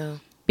way. Yeah.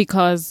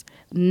 Because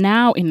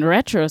now, in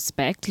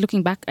retrospect,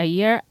 looking back a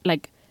year,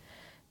 like,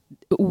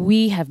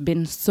 we have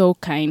been so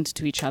kind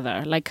to each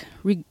other. Like,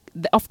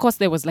 of course,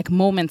 there was like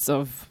moments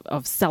of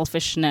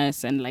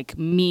selfishness and like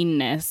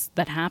meanness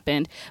that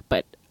happened,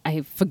 but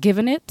I've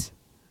forgiven it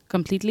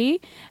completely,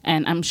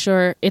 and I'm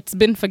sure it's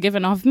been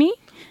forgiven of me.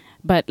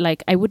 But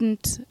like, I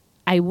wouldn't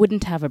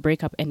have a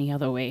breakup any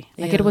other way.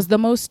 Like, it Yeah. was the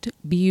most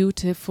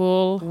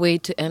beautiful Way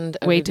to end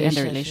a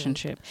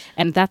relationship,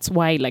 and that's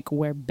why like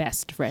we're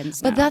best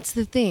friends. But now. that's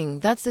the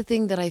thing. That's the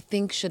thing that I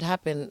think should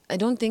happen. I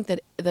don't think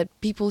that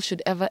people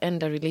should ever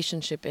end a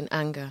relationship in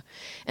anger.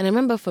 And I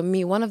remember for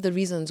me, one of the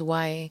reasons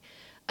why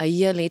a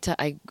year later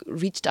I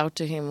reached out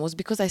to him was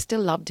because I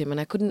still loved him, and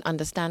I couldn't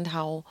understand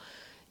how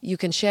you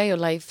can share your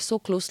life so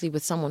closely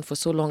with someone for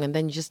so long and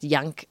then you just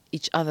yank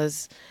each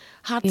other's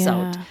hearts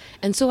out.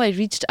 And so I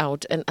reached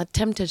out and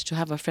attempted to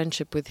have a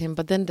friendship with him,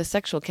 but then the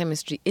sexual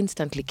chemistry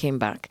instantly came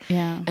back.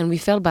 Yeah. And we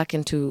fell back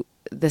into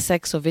the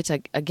sex of it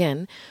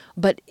again.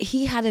 But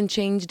he hadn't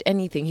changed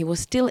anything. He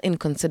was still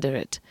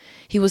inconsiderate.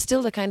 He was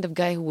still the kind of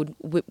guy who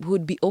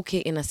would be okay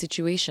in a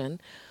situation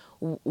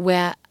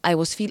where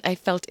I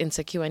felt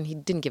insecure, and he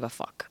didn't give a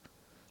fuck.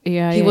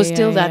 He was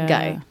still that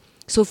guy.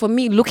 So for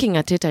me, looking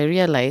at it, I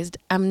realized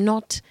I'm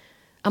not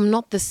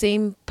the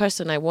same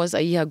person I was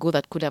a year ago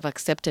that could have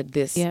accepted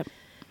this. Yep.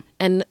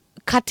 And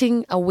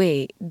cutting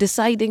away,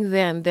 deciding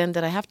there and then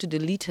that I have to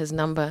delete his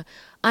number,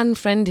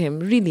 unfriend him,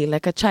 really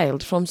like a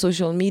child from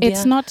social media.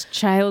 It's not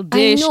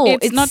childish. I know,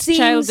 it's it not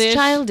seems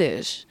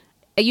childish.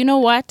 You know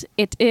what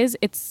it is?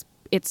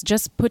 It's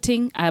just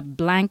putting a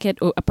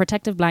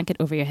protective blanket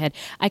over your head.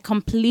 I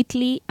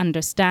completely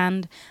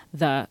understand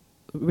the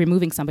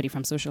removing somebody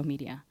from social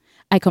media.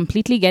 I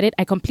completely get it.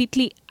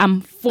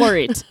 I'm for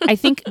it. I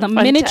think the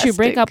minute you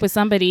break Fantastic. up with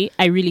somebody,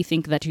 I really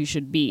think that you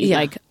should be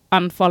like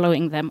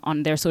unfollowing them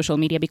on their social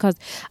media, because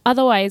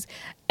otherwise,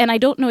 and I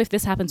don't know if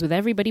this happens with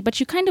everybody,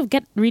 but you kind of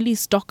get really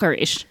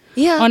stalkerish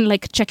on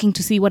like checking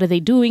to see what are they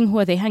doing, who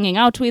are they hanging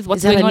out with, what's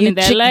Is that going a on new in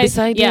their chick life.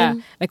 beside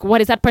him? Like what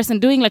is that person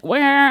doing? Like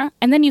where?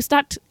 And then you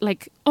start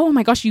like, oh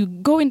my gosh, you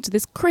go into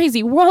this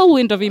crazy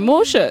whirlwind of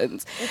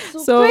emotions.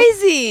 It's so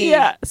crazy.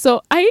 Yeah.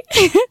 So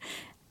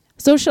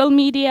social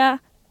media.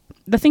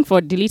 The thing for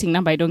deleting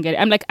number, I don't get it.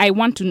 I'm like, I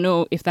want to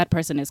know if that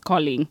person is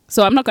calling.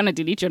 So I'm not going to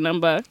delete your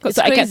number. It's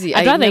So crazy.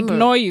 I'd I rather remember-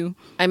 ignore you.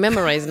 I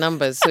memorize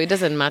numbers, so it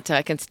doesn't matter.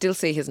 I can still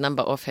say his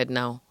number off head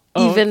now.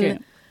 Oh, okay.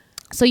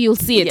 So you'll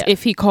see it. Yeah.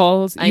 If he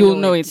calls, I you'll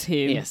know know it. it's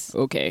him. Yes.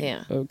 Okay.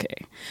 Yeah.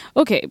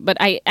 Okay. But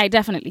I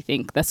definitely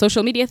think the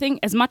social media thing,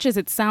 as much as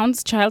it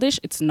sounds childish,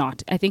 it's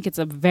not. I think it's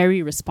a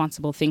very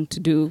responsible thing to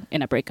do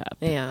in a breakup.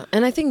 Yeah.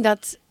 And I think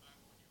that's...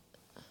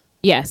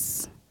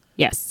 Yes.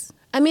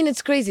 I mean,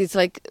 it's crazy. It's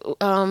like,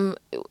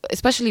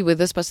 especially with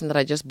this person that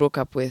I just broke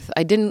up with,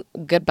 I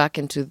didn't get back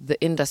into the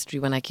industry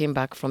when I came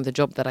back from the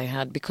job that I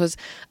had because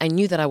I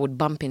knew that I would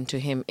bump into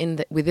him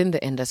within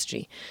the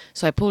industry.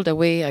 So I pulled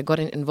away. I got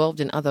involved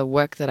in other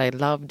work that I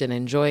loved and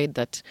enjoyed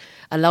that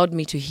allowed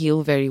me to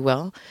heal very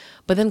well.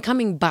 But then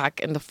coming back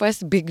and the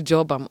first big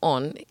job I'm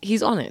on,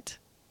 he's on it.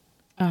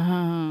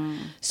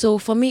 So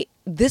for me,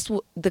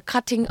 the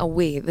cutting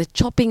away, the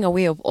chopping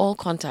away of all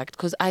contact,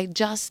 because I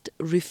just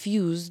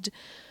refused.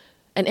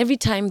 And every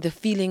time the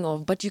feeling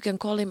of, but you can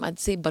call him, I'd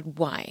say, but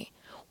why?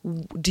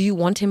 Do you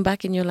want him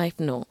back in your life?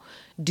 No.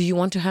 Do you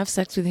want to have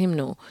sex with him?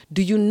 No.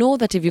 Do you know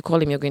that if you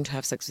call him, you're going to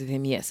have sex with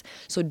him? Yes.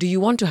 So do you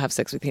want to have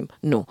sex with him?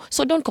 No.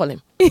 So don't call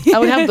him. I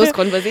would have those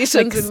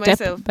conversations with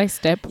myself. By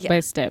step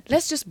by step.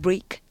 Let's just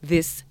break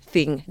this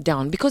thing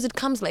down because it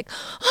comes like,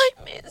 I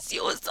miss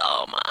you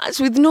so much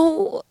with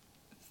no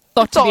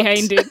thought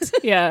behind it.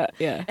 Yeah.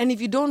 And if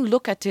you don't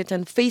look at it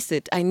and face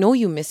it, I know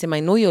you miss him. I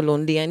know you're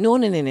lonely. I know,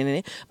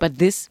 no. But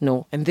this,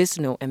 no. And this,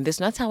 no. And this.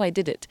 That's how I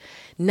did it.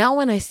 Now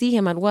when I see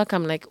him at work,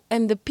 I'm like,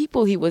 and the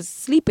people he was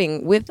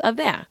sleeping with are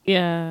there.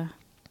 Yeah.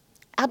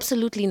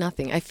 Absolutely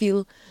nothing. I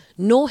feel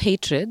no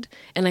hatred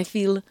and I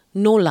feel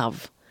no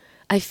love.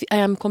 I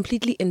am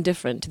completely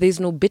indifferent. There's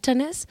no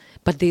bitterness,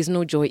 but there's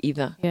no joy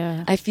either.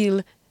 Yeah. I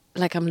feel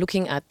like I'm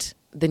looking at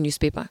the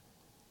newspaper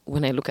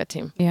when I look at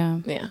him.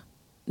 Yeah. Yeah.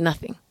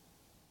 Nothing.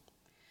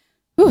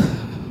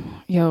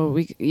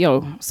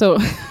 So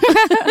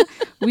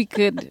we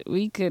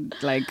could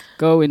like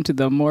go into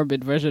the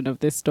morbid version of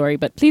this story,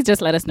 but please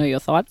just let us know your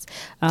thoughts.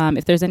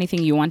 If there's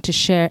anything you want to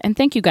share, and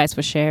thank you guys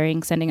for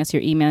sharing, sending us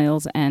your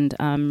emails and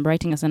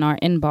writing us in our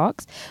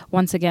inbox.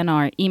 Once again,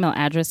 our email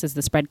address is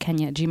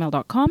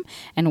thespreadkenya@gmail.com,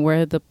 and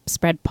we're the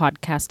Spread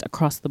Podcast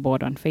across the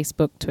board on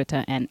Facebook,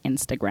 Twitter, and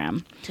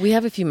Instagram. We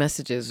have a few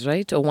messages,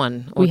 right? Or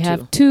one or we two?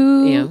 have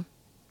two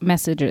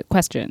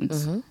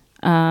questions.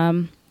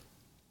 Mm-hmm.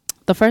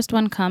 The first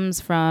one comes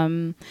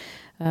from,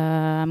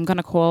 I'm going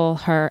to call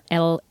her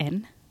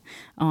LN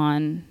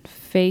on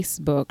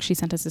Facebook. She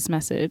sent us this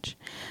message.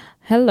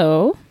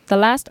 Hello. The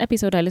last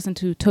episode I listened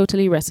to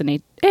totally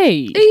resonated.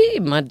 Hey,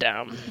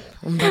 madam.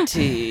 What?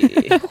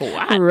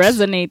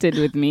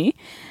 Resonated with me.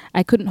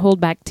 I couldn't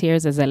hold back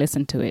tears as I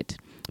listened to it.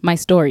 My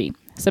story.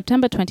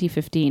 September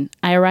 2015.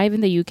 I arrived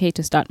in the UK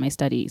to start my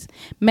studies.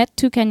 Met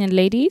two Kenyan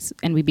ladies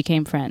and we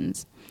became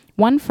friends.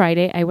 One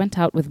Friday, I went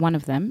out with one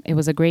of them. It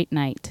was a great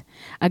night.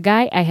 A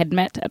guy I had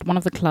met at one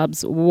of the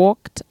clubs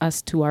walked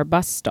us to our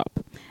bus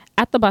stop.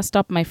 At the bus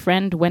stop, my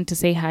friend went to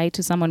say hi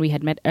to someone we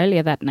had met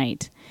earlier that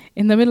night.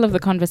 In the middle of the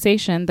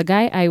conversation, the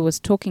guy I was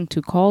talking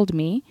to called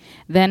me.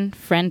 Then,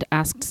 friend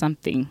asked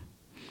something.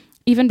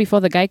 Even before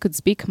the guy could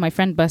speak, my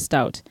friend burst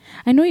out.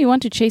 I know you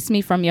want to chase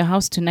me from your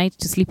house tonight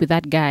to sleep with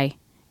that guy.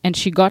 And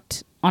she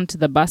got onto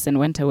the bus and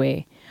went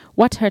away.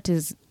 What hurt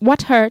is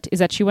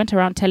that she went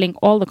around telling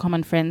all the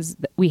common friends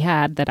that we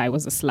had that I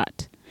was a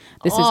slut.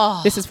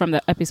 This is from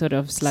the episode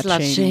of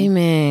slut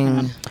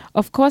shaming.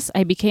 Of course,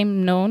 I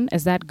became known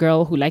as that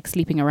girl who likes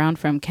sleeping around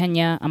from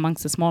Kenya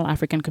amongst a small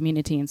African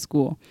community in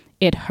school.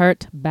 It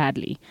hurt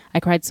badly. I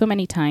cried so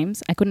many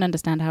times. I couldn't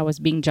understand how I was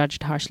being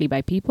judged harshly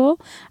by people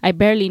I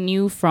barely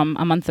knew from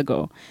a month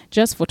ago,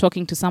 just for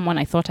talking to someone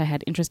I thought I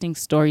had interesting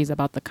stories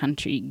about the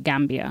country,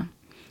 Gambia.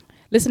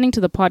 Listening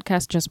to the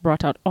podcast just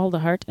brought out all the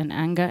hurt and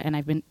anger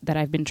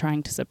I've been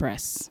trying to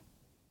suppress.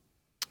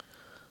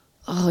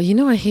 Oh,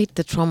 I hate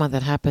the trauma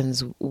that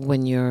happens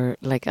when you're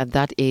like at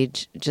that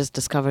age, just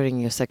discovering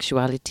your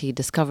sexuality,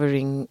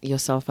 discovering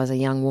yourself as a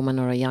young woman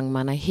or a young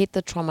man. I hate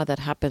the trauma that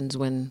happens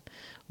when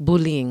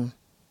bullying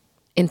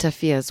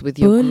interferes with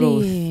your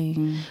growth,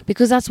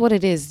 because that's what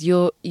it is.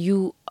 At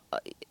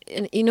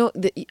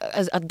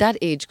that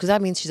age, because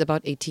that means she's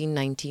about 18,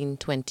 19,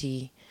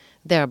 20,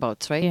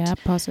 thereabouts, right? Yeah,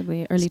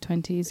 possibly early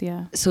 20s.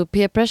 Yeah. So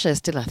peer pressure is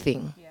still a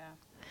thing. Yeah.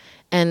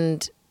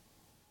 And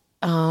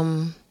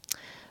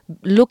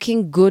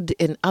looking good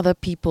in other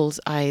people's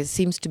eyes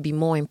seems to be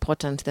more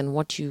important than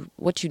what you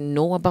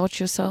know about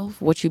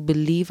yourself, what you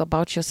believe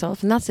about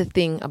yourself. And that's the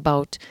thing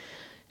about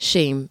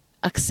shame.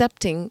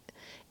 Accepting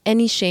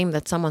any shame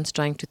that someone's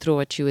trying to throw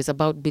at you is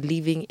about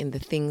believing in the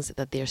things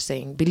that they're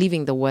saying,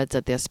 believing the words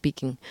that they're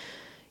speaking.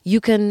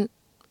 You can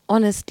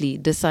honestly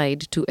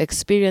decide to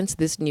experience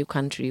this new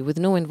country with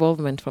no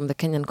involvement from the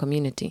Kenyan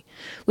community,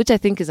 which I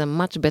think is a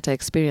much better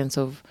experience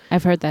of...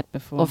 I've heard that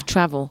before. Of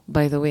travel,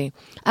 by the way.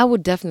 I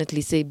would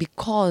definitely say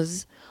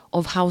because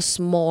of how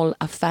small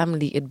a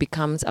family it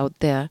becomes out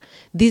there,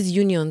 these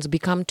unions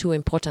become too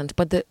important.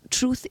 But the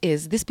truth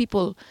is, these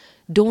people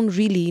don't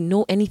really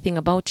know anything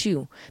about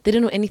you. They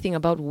don't know anything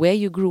about where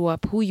you grew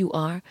up, who you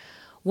are,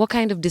 what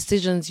kind of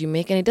decisions you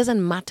make, and it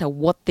doesn't matter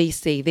what they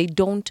say. They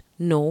don't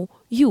know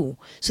you.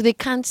 So they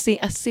can't say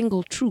a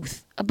single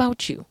truth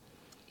about you.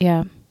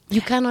 Yeah.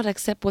 You cannot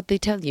accept what they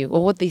tell you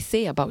or what they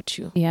say about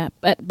you. Yeah,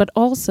 but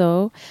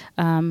also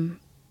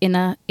in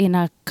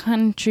a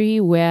country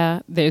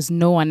where there's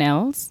no one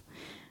else,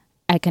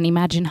 I can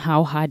imagine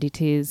how hard it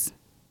is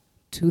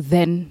to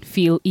then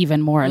feel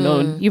even more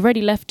alone. You've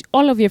already left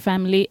all of your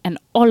family and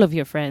all of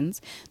your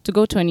friends to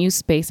go to a new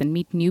space and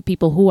meet new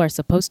people who are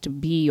supposed to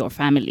be your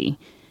family.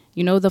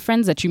 You know, the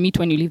friends that you meet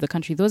when you leave the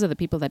country, those are the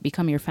people that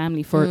become your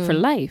family for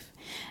life.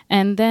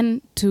 And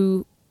then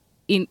to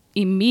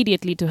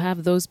immediately to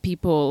have those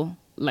people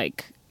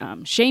like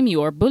shame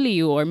you or bully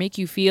you or make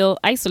you feel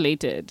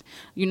isolated,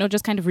 you know,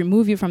 just kind of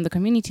remove you from the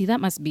community,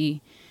 that must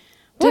be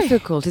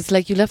difficult. It's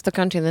like you left the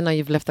country and then now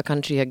you've left the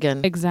country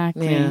again.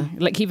 Exactly. Yeah.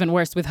 Like even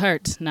worse with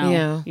hurt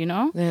now, you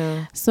know?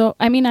 Yeah. So,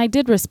 I mean, I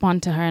did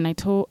respond to her and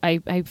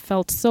I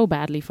felt so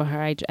badly for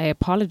her. I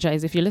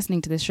apologize if you're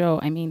listening to this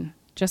show. I mean,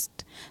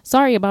 just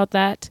sorry about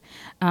that.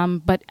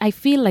 But I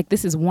feel like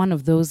this is one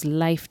of those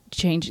life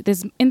change.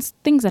 There's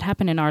things that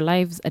happen in our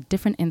lives at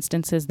different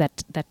instances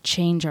that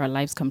change our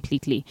lives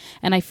completely.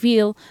 And I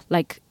feel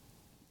like,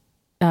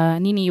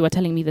 Nini, you were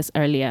telling me this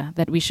earlier,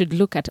 that we should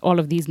look at all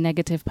of these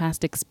negative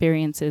past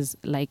experiences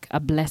like a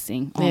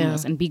blessing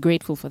almost and be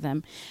grateful for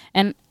them.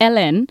 And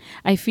Ellen,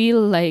 I feel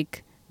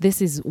like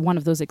this is one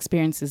of those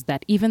experiences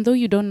that even though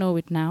you don't know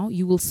it now,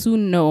 you will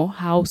soon know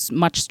how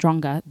much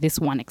stronger this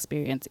one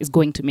experience is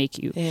going to make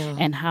you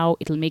and how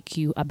it'll make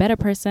you a better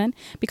person,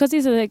 because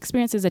these are the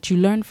experiences that you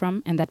learn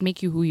from and that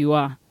make you who you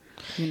are.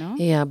 You know?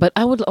 Yeah, but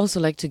I would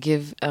also like to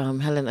give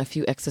Helen a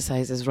few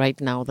exercises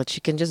right now that she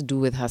can just do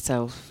with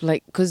herself.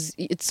 Like, because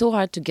it's so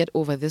hard to get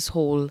over this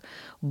whole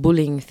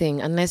bullying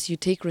thing unless you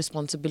take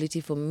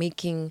responsibility for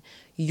making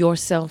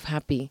yourself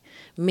happy,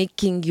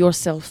 making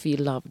yourself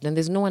feel loved. And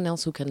there's no one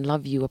else who can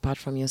love you apart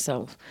from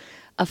yourself.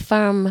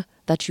 Affirm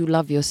that you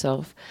love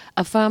yourself.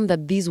 Affirm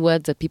that these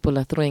words that people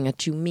are throwing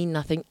at you mean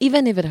nothing,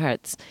 even if it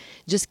hurts.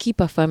 Just keep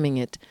affirming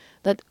it.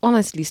 That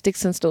honestly,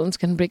 sticks and stones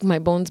can break my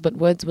bones, but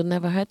words will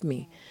never hurt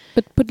me.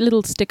 But put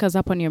little stickers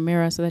up on your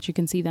mirror so that you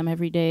can see them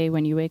every day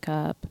when you wake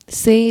up.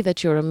 Say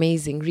that you're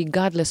amazing,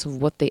 regardless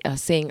of what they are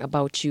saying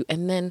about you.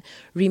 And then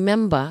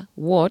remember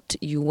what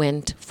you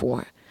went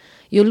for.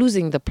 You're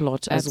losing the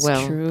plot as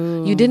well.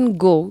 True. You didn't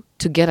go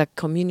to get a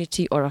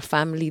community or a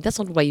family. That's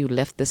not why you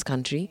left this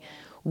country.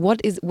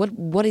 What is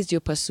your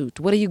pursuit?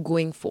 What are you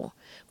going for?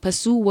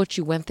 Pursue what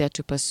you went there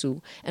to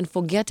pursue and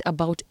forget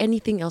about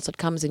anything else that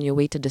comes in your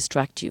way to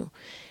distract you.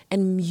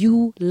 And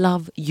you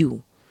love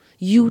you.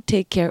 You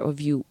take care of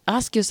you.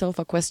 Ask yourself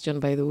a question,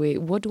 by the way.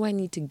 What do I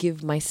need to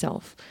give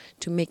myself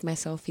to make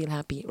myself feel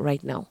happy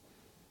right now?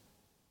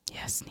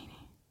 Yes, Nini.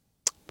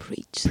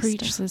 Preach,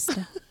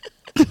 sister.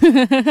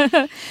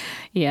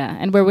 Yeah,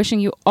 and we're wishing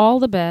you all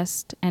the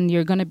best, and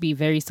you're going to be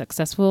very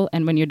successful.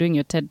 And when you're doing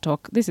your TED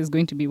Talk, this is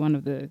going to be one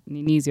of the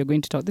Ninis you're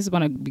going to talk. This is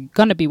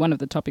going to be one of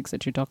the topics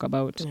that you talk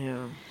about.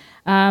 Yeah.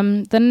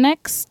 The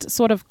next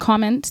sort of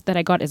comment that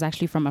I got is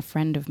actually from a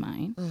friend of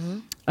mine.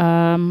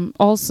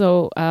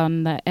 Also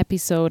on the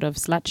episode of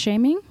slut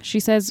shaming, she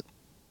says,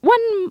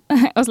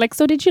 I was like,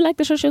 so did you like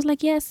the show? She was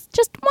like, yes,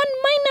 just one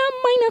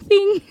minor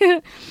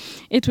thing.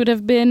 It would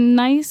have been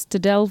nice to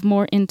delve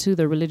more into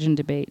the religion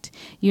debate.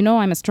 You know,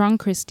 I'm a strong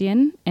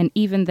Christian, and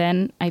even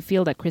then, I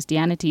feel that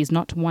Christianity is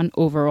not one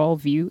overall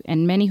view,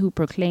 and many who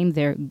proclaim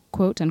they're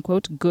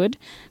quote-unquote good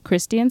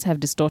Christians have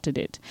distorted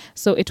it.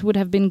 So it would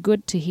have been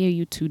good to hear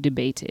you two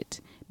debate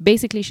it.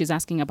 Basically, she's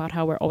asking about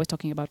how we're always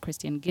talking about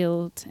Christian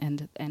guilt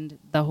and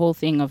the whole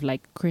thing of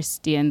like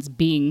Christians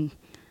being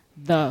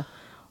the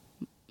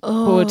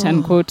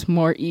quote-unquote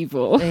more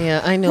evil.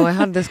 Yeah, I know. I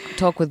had this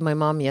talk with my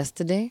mom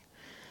yesterday.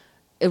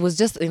 It was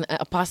just in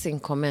a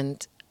passing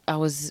comment. I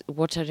was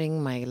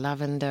watering my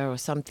lavender or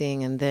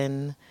something, and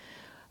then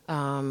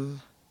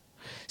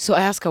so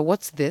I asked her,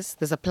 what's this?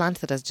 There's a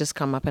plant that has just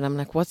come up, and I'm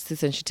like, what's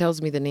this? And she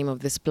tells me the name of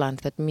this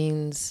plant that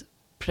means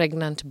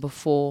pregnant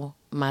before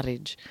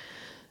marriage.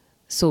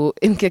 So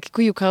in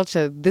Kikuyu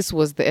culture, this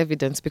was the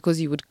evidence,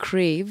 because you would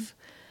crave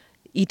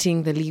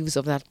eating the leaves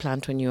of that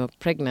plant when you're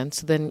pregnant,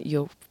 so then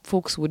your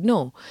folks would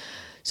know.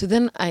 So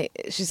then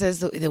she says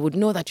they would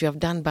know that you have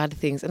done bad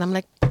things. And I'm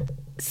like,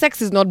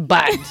 sex is not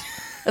bad.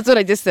 That's what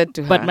I just said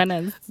to her. Bad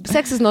manners.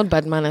 Sex is not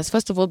bad manners.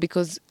 First of all,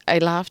 because I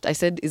laughed. I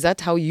said, is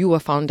that how you were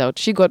found out?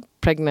 She got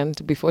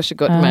pregnant before she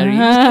got married.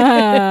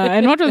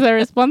 And what was her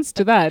response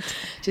to that?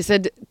 She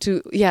said,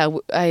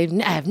 I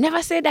have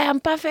never said I am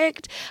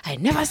perfect. I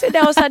never said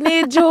I was an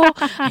angel.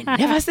 I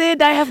never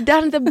said I have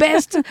done the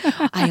best.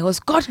 I was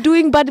caught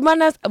doing bad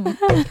manners.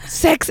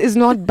 Sex is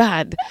not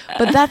bad.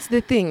 But that's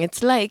the thing.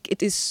 It's like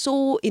it is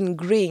so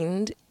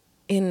ingrained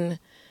in...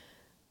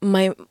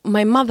 My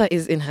mother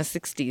is in her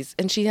 60s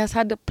and she has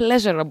had a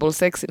pleasurable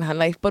sex in her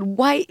life. But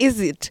why is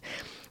it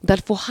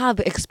that for her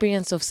the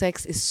experience of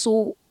sex is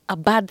so a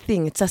bad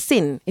thing? It's a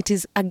sin. It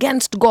is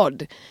against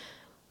God.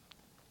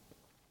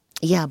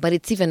 Yeah, but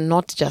it's even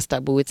not just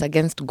taboo. It's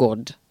against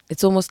God.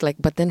 It's almost like,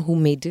 but then who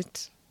made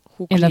it?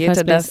 Who in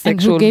created us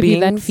sexual who gave beings? you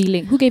that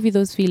feeling? Who gave you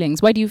those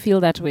feelings? Why do you feel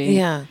that way?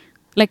 Yeah.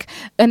 Like,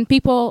 and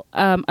people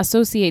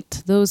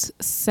associate those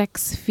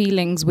sex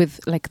feelings with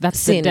like that's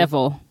Sin. the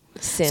devil.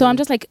 Sin. So I'm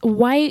just like,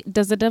 why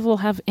does the devil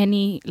have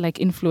any like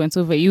influence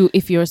over you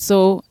if you're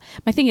so...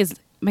 My thing is,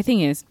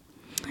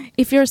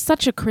 if you're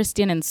such a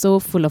Christian and so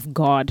full of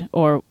God,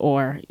 or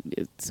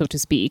so to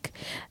speak,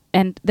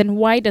 And then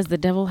why does the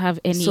devil have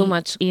any So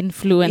much-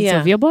 influence Yeah.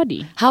 of your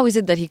body? How is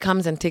it that he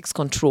comes and takes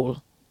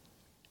control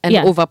and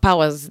Yeah.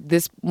 overpowers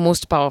this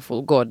most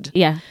powerful God?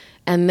 Yeah.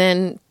 And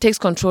then takes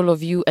control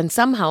of you, and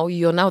somehow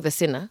you're now the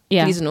sinner.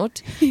 Yeah. Please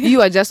note,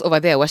 you are just over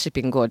there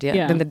worshiping God. Yeah?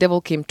 Yeah. Then the devil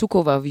came, took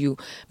over of you,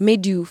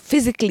 made you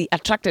physically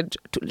attracted,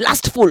 to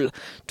lustful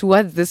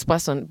towards this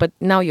person, but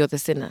now you're the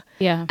sinner.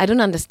 Yeah. I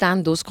don't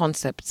understand those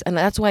concepts, and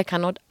that's why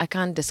I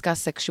can't discuss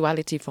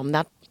sexuality from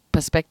that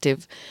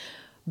perspective,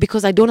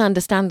 because I don't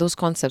understand those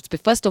concepts.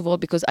 But first of all,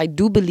 because I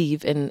do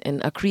believe in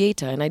a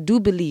creator, and I do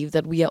believe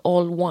that we are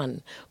all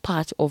one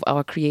part of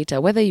our creator,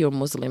 whether you're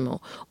Muslim or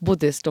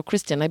Buddhist or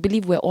Christian. I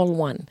believe we're all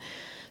one.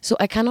 So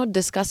I cannot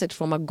discuss it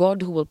from a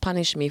God who will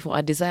punish me for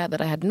a desire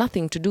that I had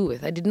nothing to do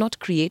with. I did not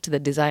create the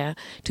desire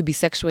to be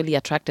sexually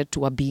attracted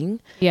to a being.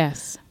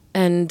 Yes.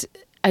 And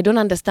I don't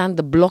understand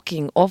the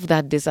blocking of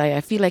that desire.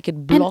 I feel like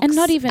it blocks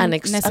not even a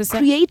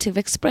creative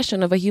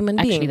expression of a human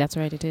Actually, being. that's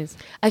right. It is.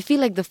 I feel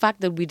like the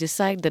fact that we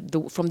decide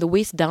that from the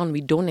waist down we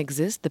don't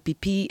exist, the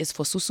PP is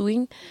for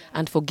susuing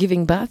and for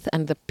giving birth,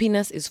 and the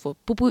penis is for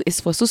poo-poo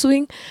is for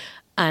susuing,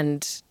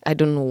 and I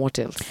don't know what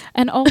else.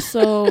 And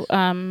also,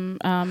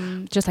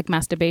 just like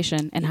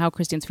masturbation and how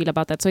Christians feel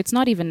about that. So it's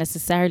not even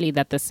necessarily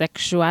that the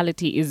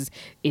sexuality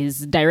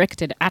is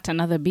directed at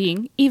another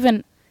being,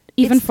 even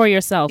It's- for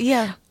yourself.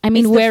 Yeah. I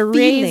mean, It's the we're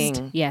raised,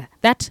 feeling.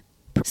 that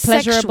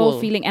pleasurable Sexual.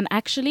 feeling. And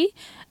actually,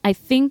 I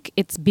think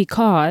it's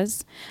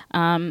because,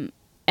 and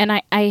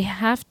I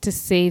have to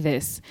say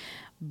this,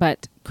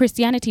 but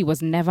Christianity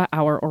was never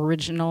our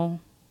original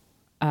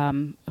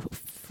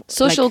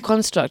Social like-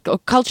 construct or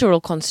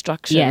cultural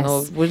construction Yes.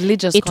 or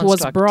religious it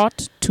was construct.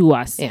 brought to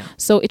us. Yeah.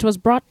 So it was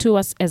brought to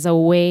us as a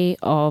way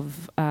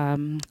of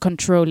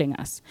controlling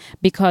us,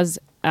 because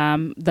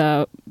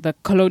the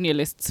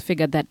colonialists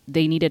figured that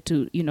they needed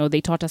to,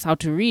 they taught us how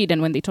to read,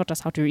 and when they taught us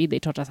how to read, they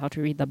taught us how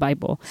to read the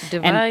Bible,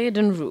 Divide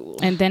and rule.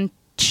 and then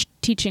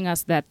teaching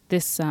us that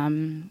this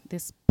one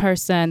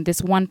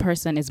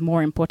person is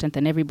more important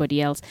than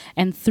everybody else,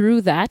 and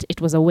through that it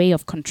was a way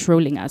of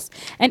controlling us.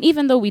 And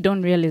even though we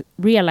don't really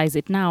realize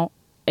it now,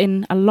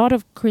 in a lot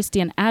of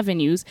Christian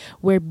avenues,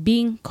 we're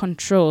being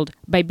controlled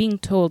by being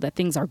told that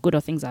things are good or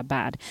things are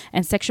bad.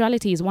 And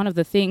sexuality is one of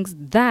the things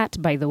that,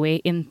 by the way,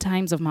 in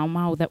times of Mau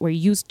Mau, that were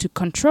used to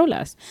control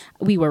us.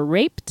 We were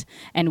raped,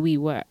 and we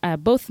were,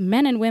 both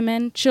men and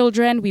women,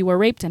 children, we were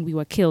raped and we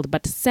were killed.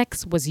 But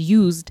sex was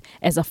used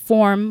as a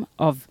form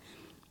of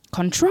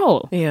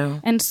control. Yeah.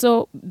 And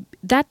so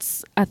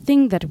that's a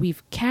thing that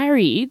we've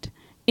carried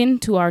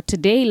into our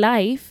today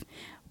life,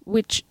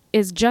 which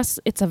is just,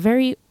 it's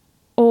very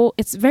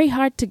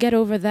hard to get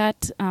over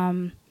that.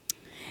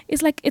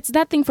 It's like, it's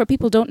that thing for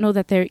people don't know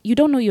that you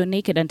don't know you're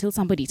naked until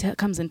somebody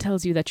comes and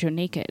tells you that you're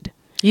naked.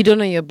 You don't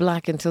know you're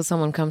black until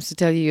someone comes to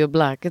tell you you're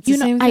black. It's the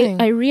same thing.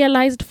 I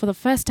realized for the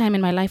first time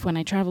in my life when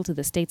I traveled to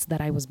the States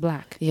that I was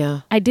black.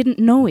 Yeah. I didn't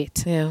know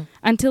it. Yeah.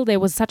 Until there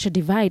was such a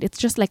divide. It's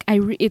just like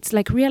it's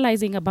like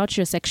realizing about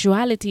your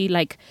sexuality,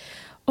 like,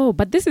 oh,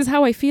 but this is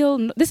how I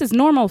feel. This is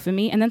normal for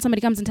me. And then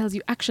somebody comes and tells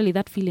you, actually,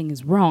 that feeling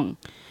is wrong,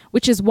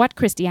 which is what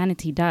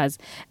Christianity does.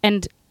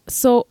 And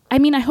so, I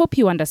mean, I hope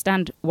you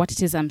understand what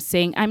it is I'm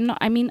saying. I'm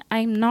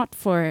not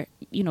for,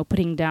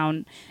 putting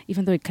down,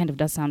 even though it kind of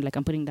does sound like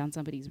I'm putting down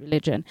somebody's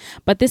religion.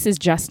 But this is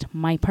just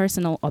my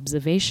personal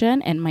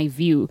observation and my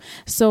view.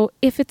 So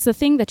if it's a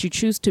thing that you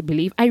choose to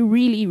believe, I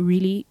really,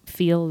 really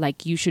feel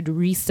like you should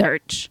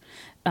research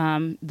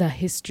the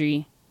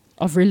history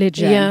of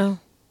religion. Yeah.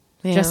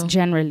 Just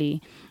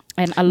generally.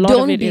 And a lot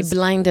don't of it be is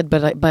blinded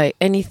by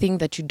anything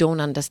that you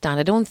don't understand.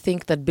 I don't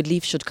think that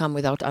belief should come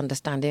without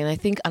understanding. And I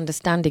think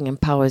understanding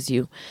empowers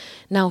you.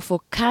 Now,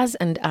 for Kaz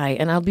and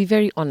I'll be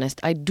very honest,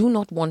 I do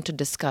not want to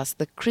discuss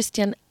the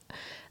Christian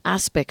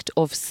aspect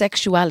of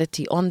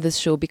sexuality on this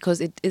show because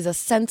it is a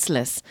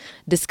senseless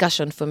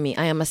discussion for me.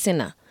 I am a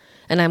sinner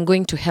and I'm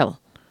going to hell.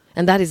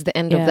 And that is the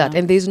end of that.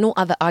 And there's no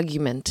other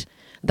argument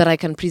that I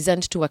can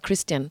present to a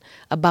Christian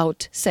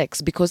about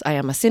sex because I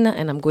am a sinner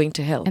and I'm going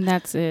to hell. and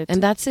that's it.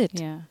 And that's it.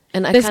 Yeah.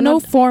 And I There's no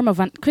cannot- form of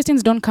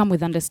Christians don't come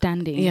with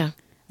understanding. Yeah.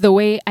 The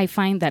way I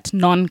find that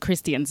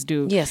non-Christians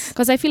do. Yes.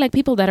 Because I feel like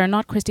people that are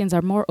not Christians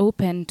are more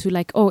open to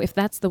like, oh, if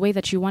that's the way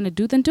that you want to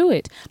do, then do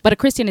it. But a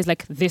Christian is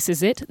like, this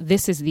is it.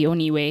 This is the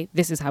only way.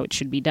 This is how it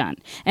should be done.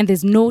 And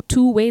there's no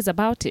two ways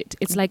about it.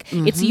 It's like,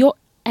 it's your,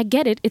 I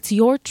get it. It's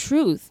your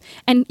truth.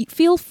 And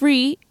feel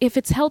free if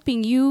it's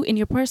helping you in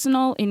your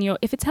personal,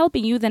 if it's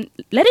helping you, then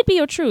let it be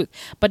your truth.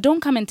 But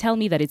don't come and tell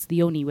me that it's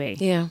the only way.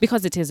 Yeah.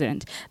 Because it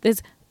isn't.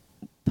 There's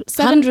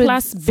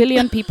 7+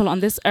 billion people on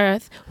this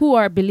earth who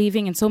are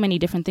believing in so many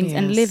different things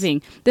and Yes.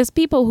 living. There's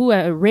people who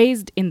are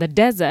raised in the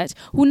desert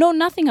who know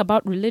nothing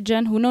about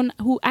religion,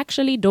 who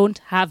actually don't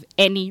have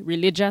any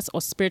religious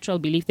or spiritual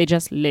belief. They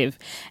just live.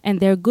 And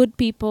they're good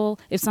people.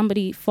 If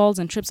somebody falls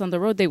and trips on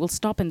the road, they will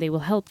stop and they will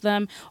help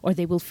them, or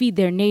they will feed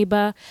their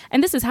neighbor.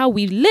 And this is how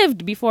we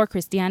lived before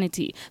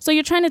Christianity. So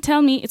you're trying to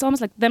tell me, it's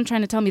almost like them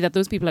trying to tell me that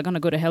those people are going to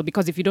go to hell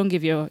because if you don't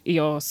give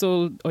your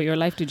soul or your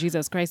life to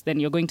Jesus Christ,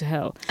 then you're going to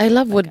hell. I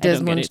love what Like, I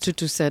don't Desmond Desmond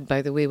Tutu said,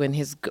 by the way, when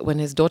his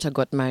daughter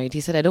got married,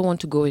 he said, "I don't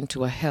want to go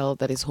into a hell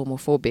that is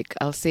homophobic."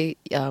 I'll say,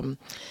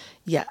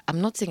 yeah, I'm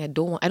not saying I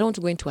don't want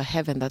to go into a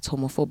heaven that's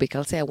homophobic.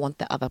 I'll say I want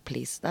the other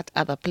place. That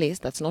other place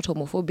that's not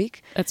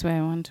homophobic. That's where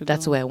I want to go.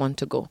 That's where I want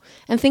to go.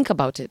 And think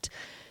about it.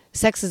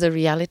 Sex is a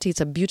reality. It's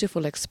a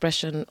beautiful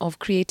expression of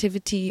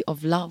creativity,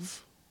 of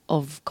love,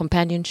 of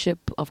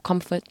companionship, of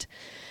comfort.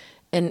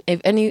 And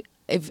if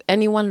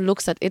anyone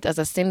looks at it as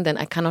a sin, then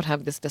I cannot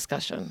have this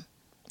discussion.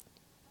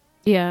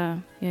 Yeah.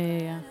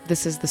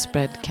 This is The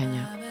Spread,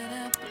 Kenya.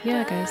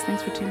 Yeah, guys,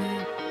 thanks for tuning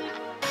in.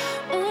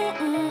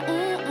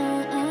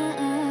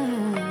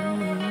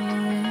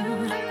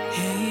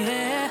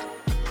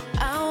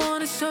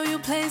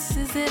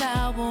 Places that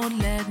I won't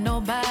let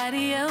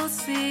nobody else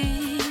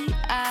see.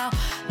 I'll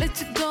let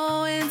you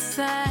go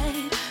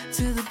inside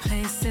to the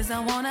places I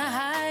wanna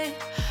hide.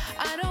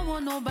 I don't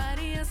want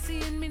nobody else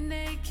seeing me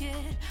naked,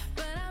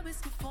 but I'll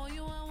risk it for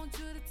you. I want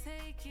you to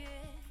take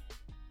it.